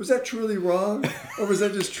 So, was that truly wrong? Or was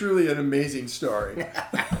that just truly an amazing story?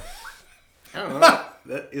 I don't know.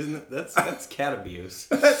 That's cat abuse.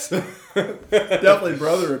 That's definitely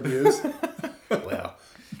brother abuse. Well,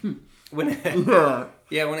 when it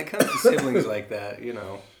comes to siblings like that,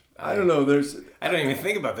 I don't know. I don't even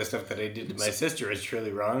think about the stuff that I did to my sister is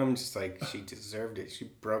truly wrong. I'm just like, she deserved it.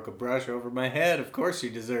 She broke a brush over my head. Of course she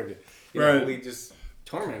deserved it. Right. We just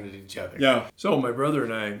tormented each other. Yeah. So my brother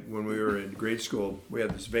and I, when we were in grade school, we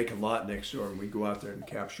had this vacant lot next door, and we'd go out there and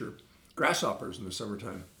capture grasshoppers in the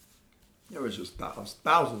summertime. There was just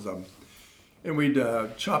thousands of them. And we'd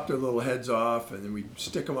chop their little heads off, and then we'd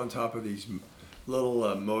stick them on top of these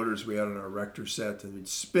little motors we had on our Rector set, and we'd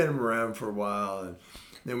spin them around for a while, and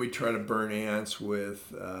then we'd try to burn ants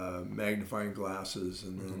with magnifying glasses.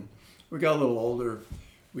 And then we got a little older.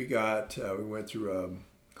 We went through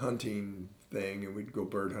a hunting thing, and we'd go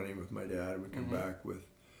bird hunting with my dad, and we'd come back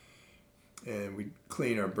and we'd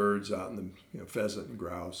clean our birds out in the pheasant and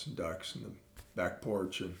grouse and ducks in the back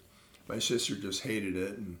porch. And my sister just hated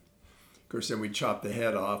it, and of course then we'd chop the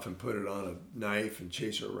head off and put it on a knife and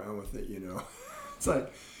chase her around with it. It's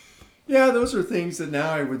like, yeah, those are things that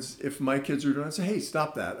now I would, if my kids were doing, I'd say, hey,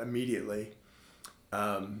 stop that immediately.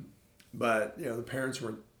 But the parents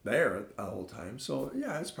weren't there the whole time, so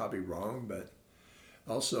yeah, it's probably wrong, but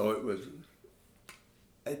also it was,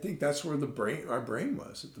 I think that's where our brain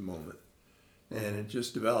was at the moment, and it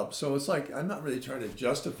just developed. So it's like, I'm not really trying to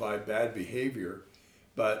justify bad behavior,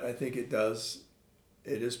 but I think it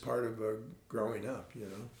is part of growing up,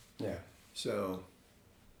 Yeah. So,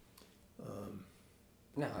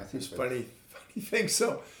 no, I think it's funny thing.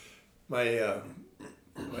 So, my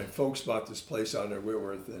folks bought this place out in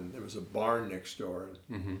Whitworth, and there was a barn next door,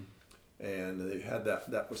 and they had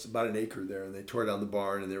that was about an acre there, and they tore down the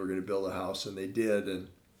barn, and they were going to build a house, and they did, and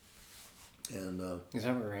is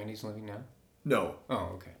that where Randy's living now? No.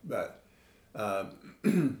 Oh, okay. But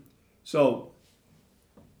so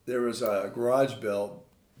there was a garage built,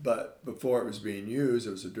 but before it was being used,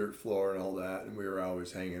 it was a dirt floor and all that, and we were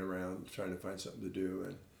always hanging around trying to find something to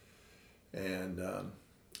do, and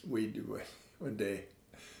one day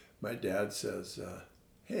my dad says,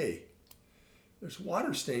 hey, there's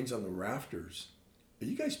water stains on the rafters. Are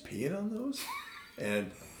you guys peeing on those? And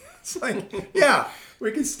it's like, yeah,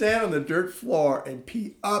 we can stand on the dirt floor and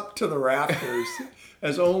pee up to the rafters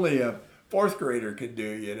as only a fourth grader could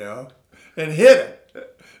do, and hit it.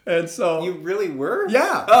 And so you really were?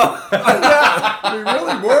 Yeah. Oh. Yeah, we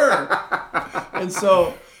really were. And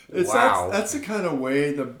so Wow. That's the kind of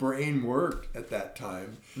way the brain worked at that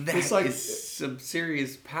time. It's like some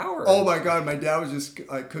serious power. Oh my God, my dad was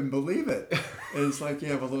I couldn't believe it. And it's like,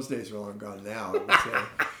 yeah, well, those days are long gone now, I would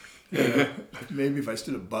say. Maybe if I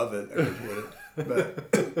stood above it, I could hit it.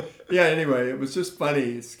 But yeah, anyway, it was just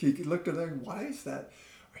funny. He looked at it like, why is that?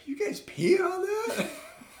 Are you guys peeing on that?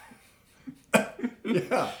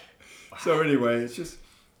 Yeah. Wow. So anyway, it's just,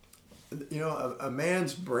 a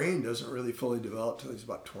man's brain doesn't really fully develop till he's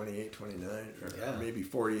about 28, 29, or maybe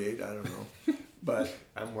 48, I don't know. But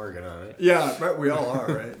I'm working on it. Yeah, right, we all are,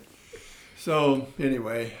 right? So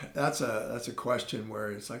anyway, that's a question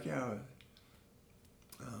where it's like,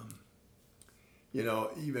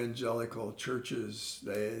 evangelical churches,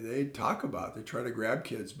 they talk about, they try to grab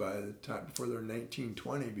kids by the time before they're 19,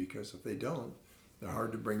 20, because if they don't, they're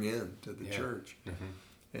hard to bring in to the church. Mm-hmm.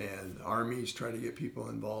 And armies try to get people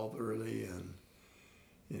involved early, and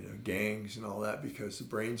gangs and all that, because the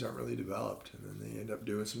brains aren't really developed, and then they end up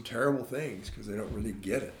doing some terrible things because they don't really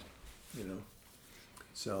get it.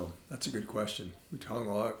 So that's a good question.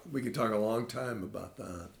 We could talk a long time about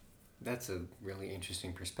that. That's a really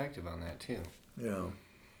interesting perspective on that too. Yeah.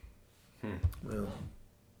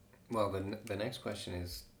 Well, the next question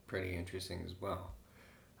is pretty interesting as well,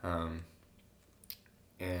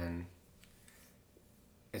 and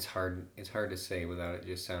it's hard to say without it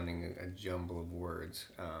just sounding a jumble of words.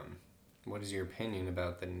 What is your opinion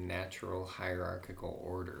about the natural hierarchical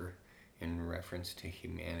order in reference to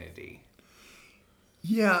humanity?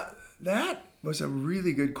 Yeah, that was a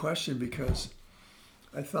really good question because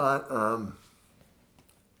I thought,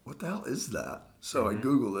 what the hell is that? So I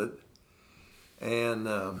Googled it,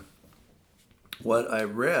 and what I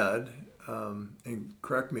read, and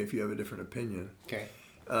correct me if you have a different opinion, Okay.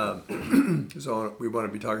 so we want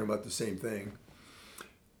to be talking about the same thing,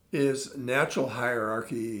 is natural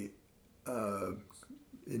hierarchy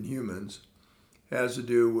in humans has to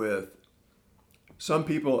do with some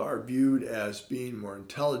people are viewed as being more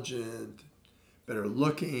intelligent, better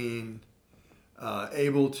looking,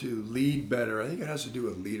 able to lead better. I think it has to do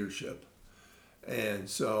with leadership. And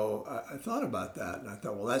so I thought about that, and I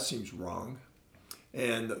thought, well, that seems wrong.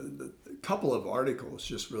 And the couple of articles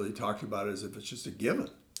just really talked about it as if it's just a given.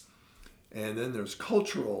 And then there's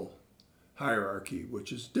cultural hierarchy,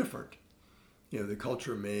 which is different. The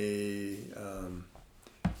culture may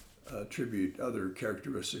attribute other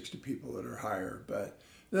characteristics to people that are higher. But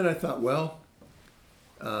then I thought, well,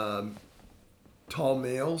 tall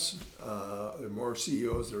males, there are more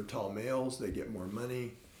CEOs that are tall males. They get more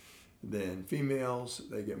money than females.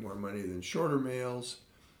 They get more money than shorter males.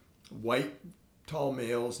 White tall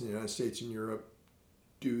males in the United States and Europe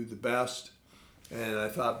do the best. And I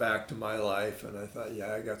thought back to my life, and I thought,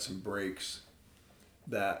 yeah, I got some breaks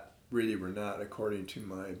that really were not according to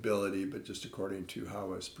my ability, but just according to how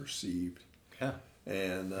I was perceived. Yeah.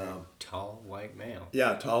 And tall white male.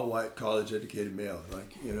 Yeah, tall white college educated male.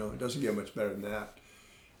 Like, it doesn't get much better than that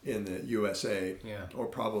in the USA, or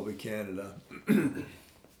probably Canada.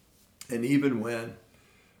 And even when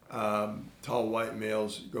tall white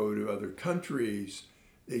males go to other countries,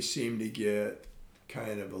 they seem to get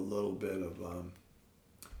kind of a little bit of, I'm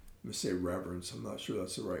going to say reverence. I'm not sure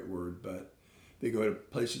that's the right word, but they go to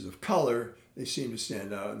places of color, they seem to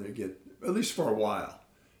stand out, and they get, at least for a while,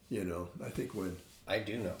 I think when... I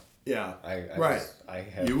do know. Yeah, right. I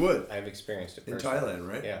have. You would. I've experienced it personally. In Thailand,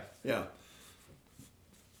 right? Yeah. Yeah.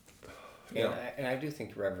 And I do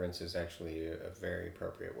think reverence is actually a very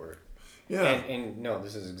appropriate word. Yeah. And no,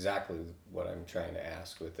 this is exactly what I'm trying to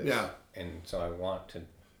ask with this. Yeah. And so I want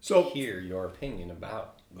to hear your opinion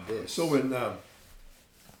about this. So when I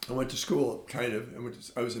went to school,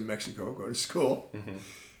 I was in Mexico going to school.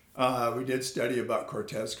 Mm-hmm. We did study about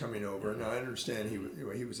Cortez coming over. Now I understand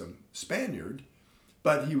he was a Spaniard,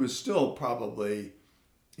 but he was still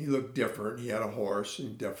he looked different. He had a horse. He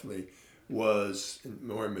definitely was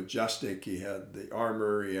more majestic. He had the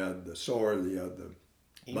armor. He had the sword. He had the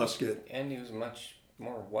musket. And he was much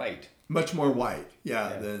more white. Much more white,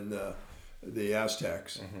 than the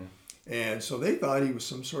Aztecs. Mm-hmm. And so they thought he was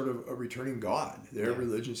some sort of a returning god. Their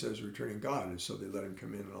religion says returning god, and so they let him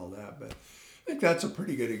come in and all that. But I think that's a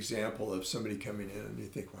pretty good example of somebody coming in and you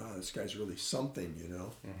think, wow, this guy's really something,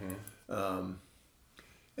 Mm-hmm.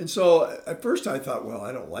 And so at first I thought, well,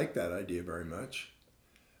 I don't like that idea very much.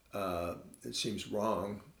 It seems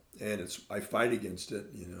wrong, and I fight against it.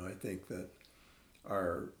 I think that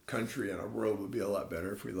our country and our world would be a lot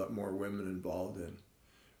better if we let more women involved in,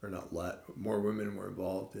 or not let, more women were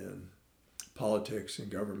involved in politics and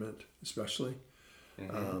government, especially.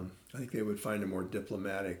 Mm-hmm. I think they would find a more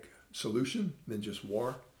diplomatic solution than just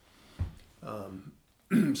war.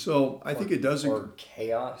 So I think it does. Or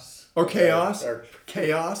chaos. Or chaos. Or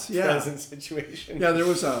chaos, yeah. Present situation. Yeah, there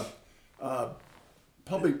was a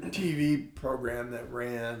public TV program that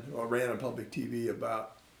ran on public TV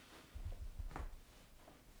about,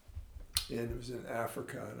 and it was in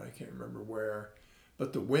Africa, and I can't remember where,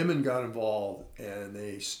 but the women got involved and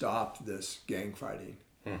they stopped this gang fighting.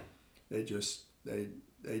 They just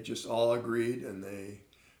all agreed, and they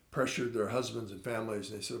pressured their husbands and families,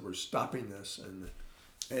 and they said, we're stopping this, and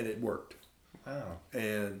it worked. Wow.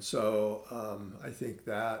 And so I think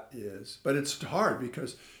that is, but it's hard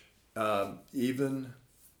because even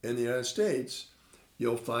in the United States,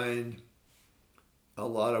 you'll find a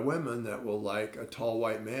lot of women that will like a tall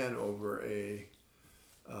white man over a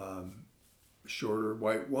shorter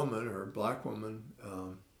white woman or a black woman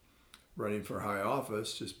running for high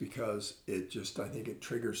office, just because I think it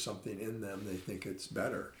triggers something in them. They think it's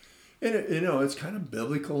better. And it's kind of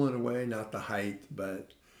biblical in a way, not the height,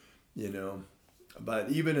 but but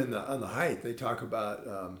even on the height, they talk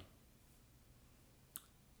about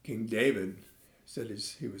King David said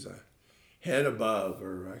he was a head above,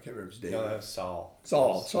 or I can't remember his name. No, that was Saul.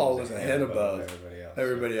 Saul was a head above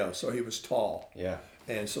everybody else. So he was tall. Yeah.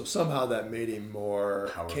 And so somehow that made him more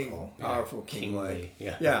powerful, king-like.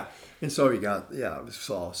 Yeah. And so it was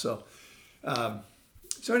Saul. So,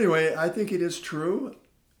 so anyway, I think it is true.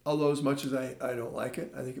 Although as much as I don't like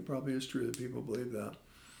it, I think it probably is true that people believe that.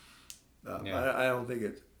 I don't think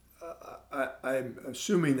it. I'm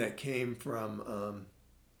assuming that came from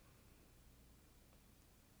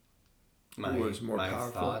who was more my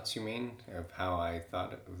powerful. thoughts, you mean, of how I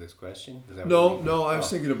thought of this question? Is that No, what you mean? no, I was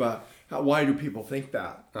thinking about why do people think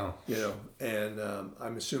that? Oh, You know, and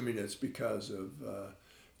I'm assuming it's because of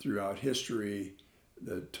throughout history,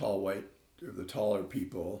 the taller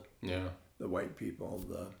people, yeah, the white people,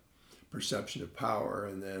 the perception of power,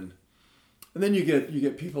 and then you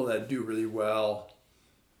get people that do really well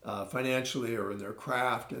financially or in their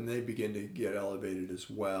craft, and they begin to get elevated as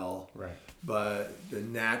well. right. But the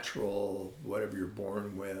natural, whatever you're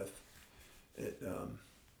born with, it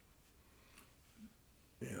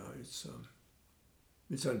you know,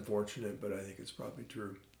 it's unfortunate, but I think it's probably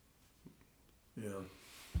true. You know,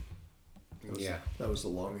 that was the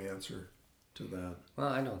long answer to that. Well,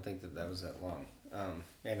 I don't think that was that long,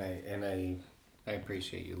 and I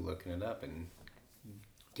appreciate you looking it up and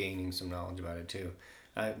gaining some knowledge about it too.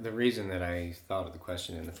 The reason that I thought of the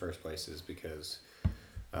question in the first place is because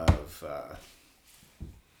of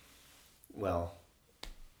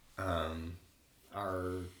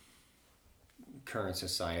our current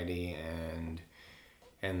society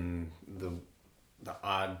and the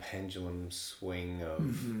odd pendulum swing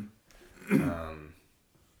of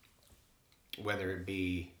whether it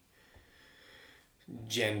be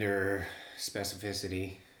gender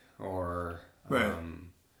specificity or Right.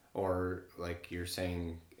 or like you're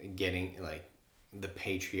saying, getting like the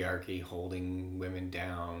patriarchy holding women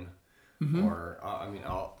down, or I mean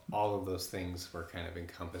all of those things were kind of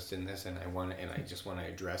encompassed in this, and I just want to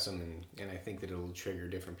address them, and I think that it'll trigger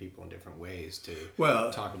different people in different ways to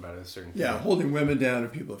talk about a certain yeah, thing. holding women down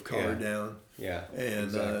and people of color down. Yeah, And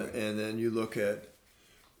exactly. and then you look at,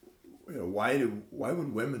 you know, why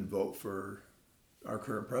would women vote for our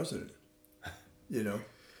current president? You know,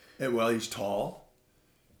 and well, he's tall,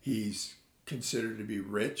 he's considered to be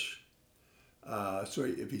rich. So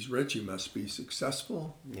if he's rich, he must be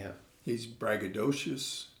successful. Yeah, He's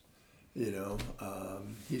braggadocious. You know,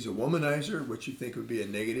 he's a womanizer, which you think would be a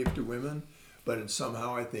negative to women, but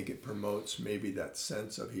somehow I think it promotes maybe that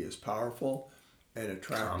sense of he is powerful and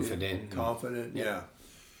attractive, confident. Yeah.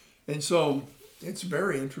 And so it's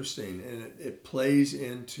very interesting, and it plays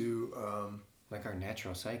into like our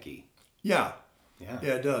natural psyche. yeah, Yeah,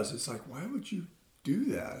 it does. It's like, why would you do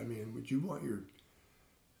that? I mean, would you want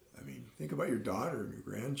think about your daughter and your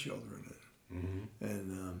grandchildren,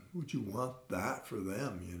 and would you want that for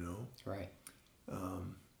them? You know, right.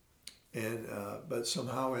 and but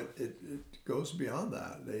somehow it goes beyond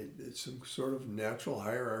that. It's some sort of natural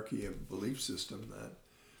hierarchy of belief system that,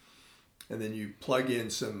 and then you plug in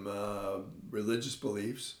some religious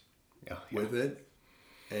beliefs with it,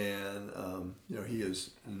 and you know, he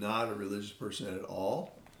is not a religious person at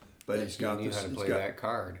all, but he's got how to play that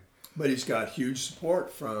card. But he's got huge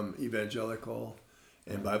support from evangelical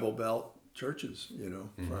and Bible Belt churches, you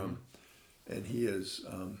know, and he is,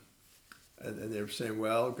 and they're saying,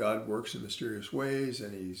 well, God works in mysterious ways,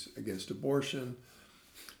 and he's against abortion,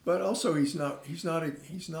 but also he's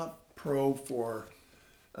not pro for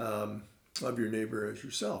love your neighbor as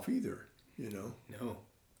yourself either, you know, No,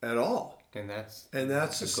 at all. and that's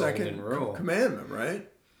the second commandment, right,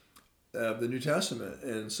 of the New Testament,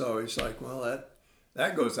 and so he's like, well,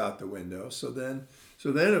 that goes out the window. So then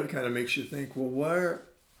it kind of makes you think, well,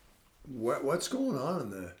 what's going on in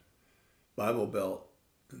the Bible Belt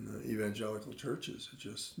and the evangelical churches? It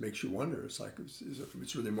just makes you wonder. It's like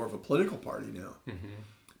it's really more of a political party now,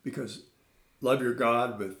 because love your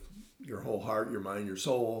God with your whole heart, your mind, your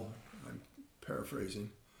soul. I'm paraphrasing,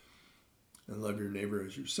 and love your neighbor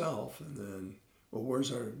as yourself. And then, well, where's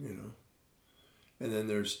our, you know? And then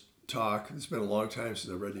there's talk. It's been a long time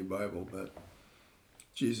since I've read the Bible, but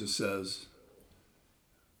Jesus says,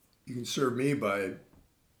 you can serve me by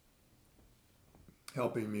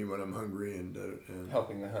helping me when I'm hungry and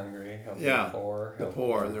helping the hungry, helping the poor. The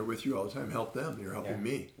poor, and they're with you all the time. Help them. You're helping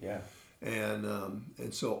me. Yeah.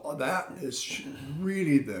 And so that is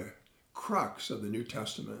really the crux of the New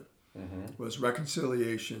Testament, was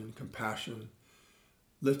reconciliation, compassion,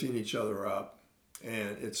 lifting each other up.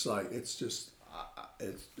 And it's like,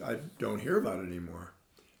 I don't hear about it anymore.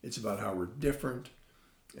 It's about how we're different,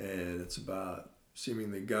 and it's about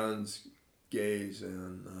seemingly guns, gays,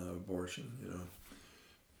 and abortion, you know.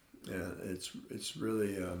 And it's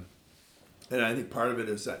really, and I think part of it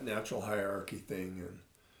is that natural hierarchy thing,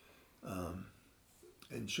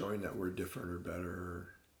 and showing that we're different or better.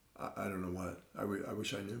 Or, I don't know what. I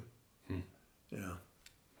wish I knew. Yeah.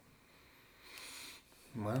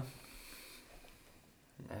 Well,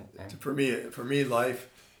 For me, life.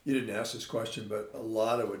 You didn't ask this question, but a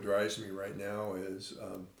lot of what drives me right now is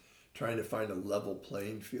trying to find a level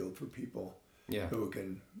playing field for people. Yeah. who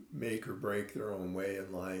can make or break their own way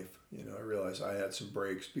in life. You know, I realized I had some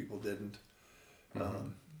breaks people didn't. My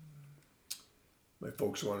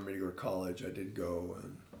folks wanted me to go to college. I did go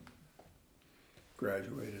and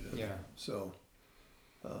graduated. And Yeah. So,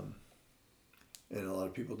 and a lot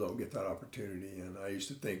of people don't get that opportunity. And I used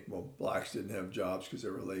to think, well, blacks didn't have jobs because they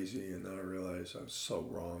were lazy, and then I realized I was so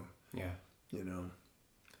wrong. Yeah. You know,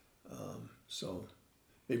 so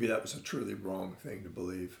maybe that was a truly wrong thing to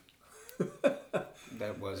believe.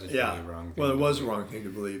 That was a truly wrong thing. Well, it was a wrong thing to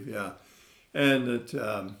believe, yeah. And that,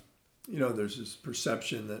 you know, there's this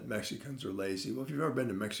perception that Mexicans are lazy. Well, if you've ever been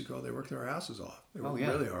to Mexico, they work their asses off. They work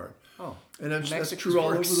really hard. Oh, and that's true all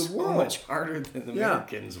over the world. So much harder than the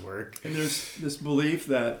Americans work. And there's this belief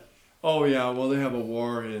that, oh yeah, well they have a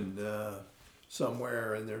war in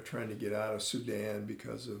somewhere, and they're trying to get out of Sudan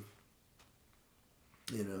because of,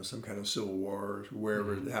 you know, some kind of civil war or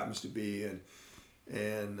wherever it happens to be.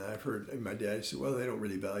 And I've heard my dad say, well, they don't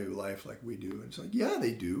really value life like we do. And it's like, yeah,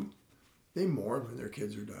 they do. They mourn when their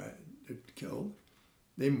kids are killed.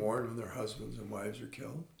 They mourn when their husbands and wives are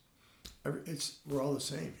killed. We're all the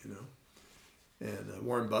same, you know. And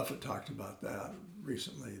Warren Buffett talked about that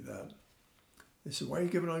recently. That they said, why are you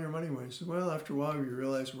giving all your money away? He said, well, after a while you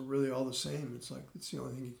realize we're really all the same. It's like, it's the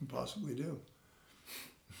only thing you can possibly do.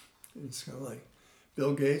 And it's kind of like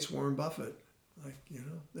Bill Gates, Warren Buffett, like, you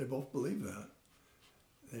know, they both believe that.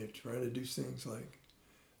 They try to do things like,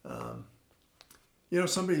 you know,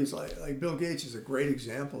 somebody who's like Bill Gates is a great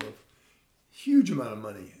example of huge amount of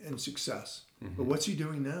money and success. But what's he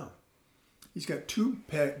doing now? He's got two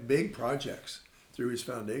big projects through his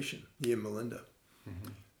foundation, he and Melinda.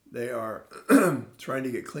 They are trying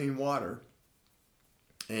to get clean water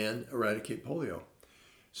and eradicate polio.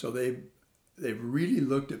 So they've really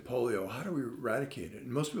looked at polio. How do we eradicate it?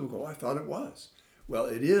 And most people go, I thought it was. Well,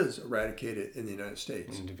 it is eradicated in the United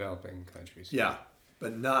States. In developing countries. Yeah,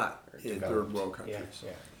 but not in third world countries.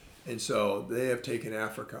 Yeah. And so they have taken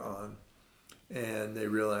Africa on, and they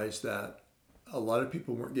realized that a lot of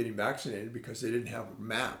people weren't getting vaccinated because they didn't have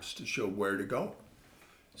maps to show where to go.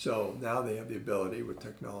 So now they have the ability with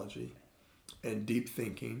technology and deep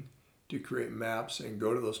thinking to create maps and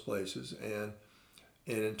go to those places. And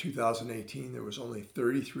in 2018, there was only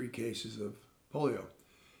 33 cases of polio.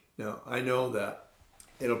 Now, I know that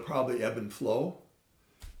it'll probably ebb and flow,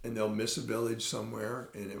 and they'll miss a village somewhere,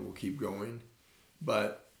 and it will keep going.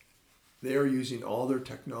 But they are using all their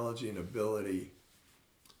technology and ability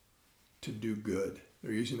to do good.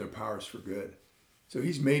 They're using their powers for good. So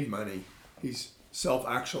he's made money. He's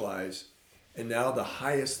self-actualized. And now the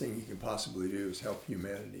highest thing he can possibly do is help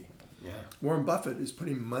humanity. Yeah. Warren Buffett is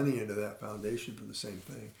putting money into that foundation for the same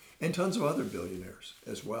thing. And tons of other billionaires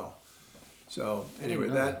as well. So anyway,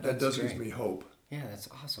 that does give me hope. Yeah, that's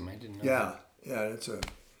awesome. I didn't know that. Yeah,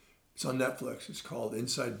 it's on Netflix. It's called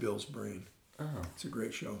Inside Bill's Brain. Oh. It's a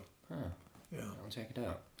great show. Huh. Yeah. I'll check it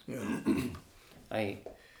out. Yeah. I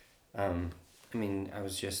mean, I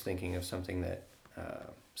was just thinking of something that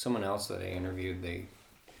someone else that I interviewed, they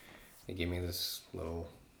gave me this little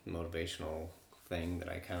motivational thing that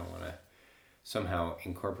I kind of want to somehow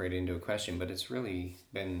incorporate into a question, but it's really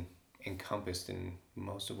been encompassed in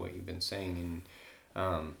most of what you've been saying.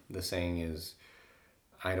 And the saying is,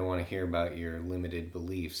 I don't want to hear about your limited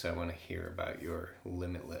beliefs. I want to hear about your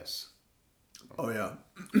limitless. Oh, yeah.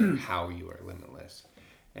 How you are limitless.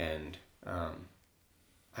 And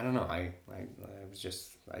I don't know. I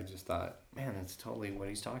just thought, man, that's totally what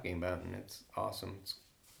he's talking about, and it's awesome. It's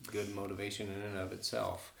good motivation in and of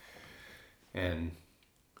itself. And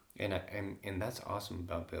that's awesome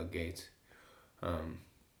about Bill Gates. I'm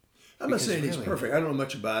not saying he's perfect. I don't know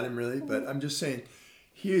much about him really, but I'm just saying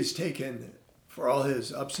he has taken, for all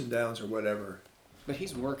his ups and downs or whatever. But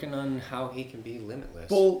he's working on how he can be limitless.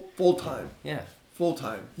 Full time. Yeah. Full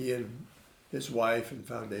time. He and his wife and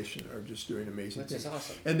foundation are just doing amazing things. Which is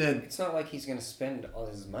awesome. And then it's not like he's going to spend all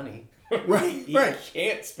his money. Right. He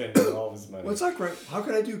can't spend all his money. Well, it's like, how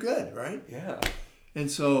can I do good, right? Yeah.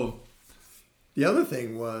 And so the other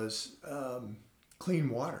thing was clean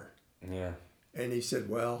water. Yeah. And he said,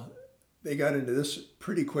 well, they got into this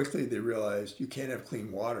pretty quickly. They realized you can't have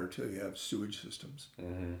clean water till you have sewage systems.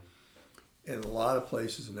 Mm-hmm. And a lot of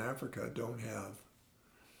places in Africa don't have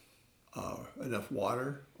enough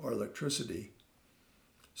water or electricity.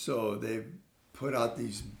 So they've put out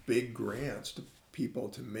these big grants to people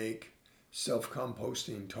to make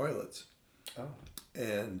self-composting toilets. Oh.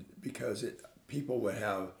 And because people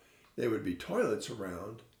would be toilets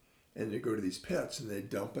around, and they'd go to these pits and they'd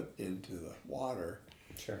dump it into the water.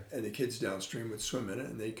 Sure. And the kids downstream would swim in it,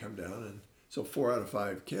 and they'd come down, and so 4 out of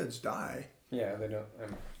 5 kids die. Yeah, they don't.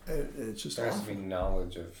 And it's just there has to be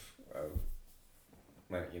knowledge of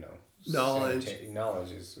Knowledge.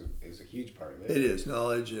 Knowledge is a huge part of it. It is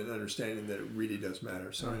knowledge and understanding that it really does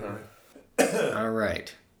matter. So anyway. All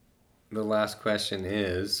right. The last question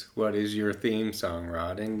is, what is your theme song,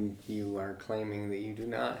 Rod? And you are claiming that you do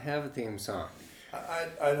not have a theme song.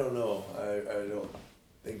 I don't know. I don't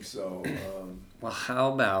think so. Well,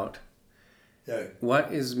 how about, Yeah.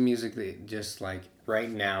 what is music that just like right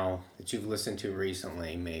now that you've listened to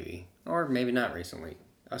recently, maybe, or maybe not recently,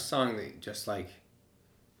 a song that just like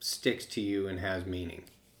sticks to you and has meaning,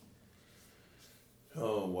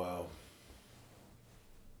 Oh wow.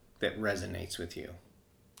 that resonates with you?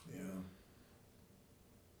 Yeah.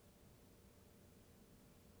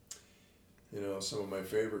 Some of my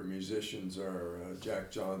favorite musicians are Jack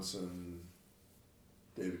Johnson,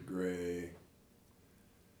 David Gray.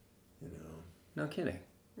 No kidding.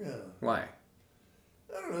 Yeah. Why?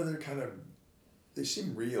 I don't know. They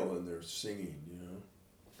seem real in their singing.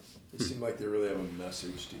 They seem like they really have a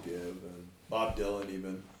message to give. And Bob Dylan,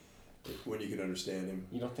 even when you can understand him.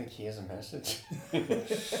 You don't think he has a message?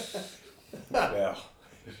 Well,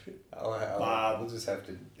 Bob. we'll just have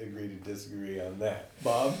to agree to disagree on that.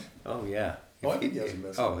 Bob? Oh, yeah. Oh, I think he has a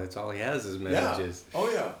message. Oh, that's all he has is messages. Yeah.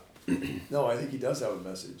 Oh, yeah. No, I think he does have a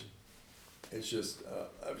message. It's just,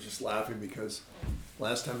 I was just laughing because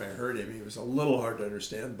last time I heard him, he was a little hard to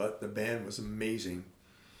understand, but the band was amazing.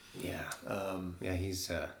 Yeah. Yeah, he's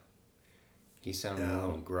sounding a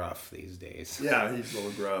little gruff these days. Yeah, he's a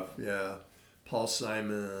little gruff. Yeah. Paul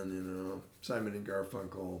Simon, Simon and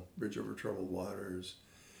Garfunkel, Bridge Over Troubled Waters.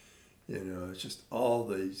 It's just all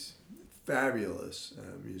these fabulous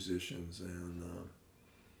musicians, and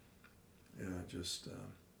just.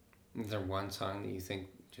 Is there one song that you think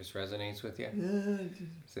just resonates with you? Yeah.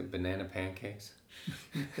 Is it Banana Pancakes?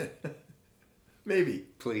 Maybe.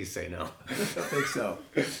 Please say no. I don't think so.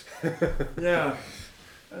 Yeah.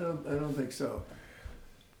 I don't think so.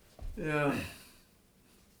 Yeah.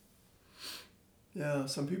 Yeah,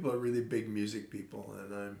 some people are really big music people,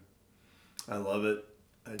 and I love it.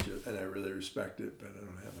 I really respect it, but I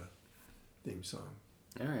don't have a theme song.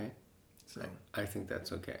 All right. So I think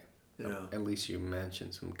that's okay. Yeah. At least you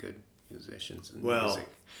mentioned some good musicians and Well, music.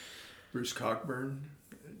 Bruce Cockburn,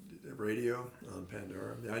 radio on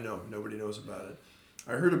Pandora. I know nobody knows about it.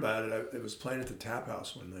 I heard about it. It was playing at the Tap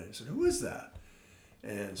House one night. I said, "Who is that?"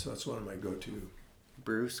 And so that's one of my go-to.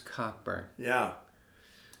 Bruce Cockburn. Yeah.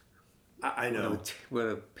 I know. What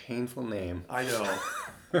a painful name. I know.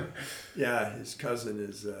 Yeah, his cousin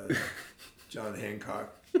is John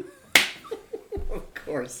Hancock. Of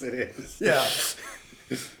course it is. Yeah.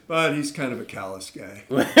 But he's kind of a callous guy.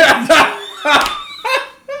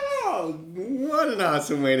 Oh, what an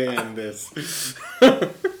awesome way to end this.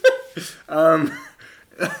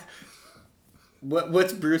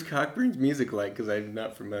 What's Bruce Cockburn's music like? Because I'm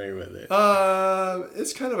not familiar with it.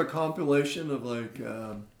 It's kind of a compilation of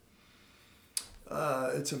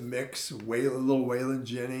it's a mix. Little Waylon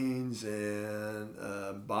Jennings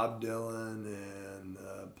and Bob Dylan and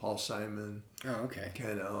Paul Simon. Oh, okay.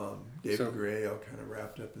 Kind of David Gray, all kind of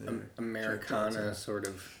wrapped up in there. Americana sort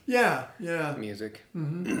of yeah music.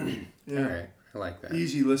 Mm-hmm. Yeah. All right, I like that.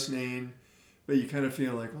 Easy listening, but you kind of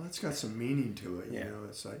feel like, well, it's got some meaning to it. Yeah.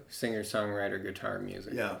 It's like Singer, songwriter, guitar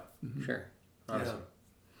music. yeah. Mm-hmm. Sure. Awesome.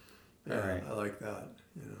 Yeah. All right. I like that.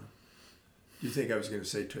 Do you think I was going to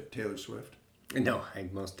say Taylor Swift? No, I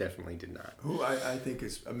most definitely did not. Who I think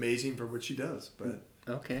is amazing for what she does, but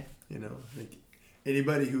okay. I think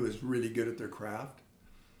anybody who is really good at their craft,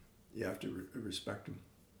 you have to respect them,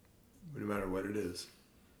 no matter what it is.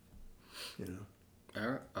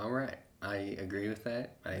 All right. I agree with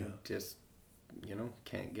that. I Yeah. just,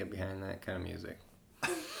 can't get behind that kind of music.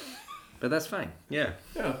 But that's fine. Yeah.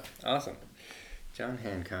 Yeah. Awesome. John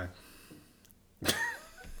Hancock.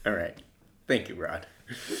 All right. Thank you, Rod.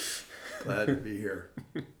 Glad to be here.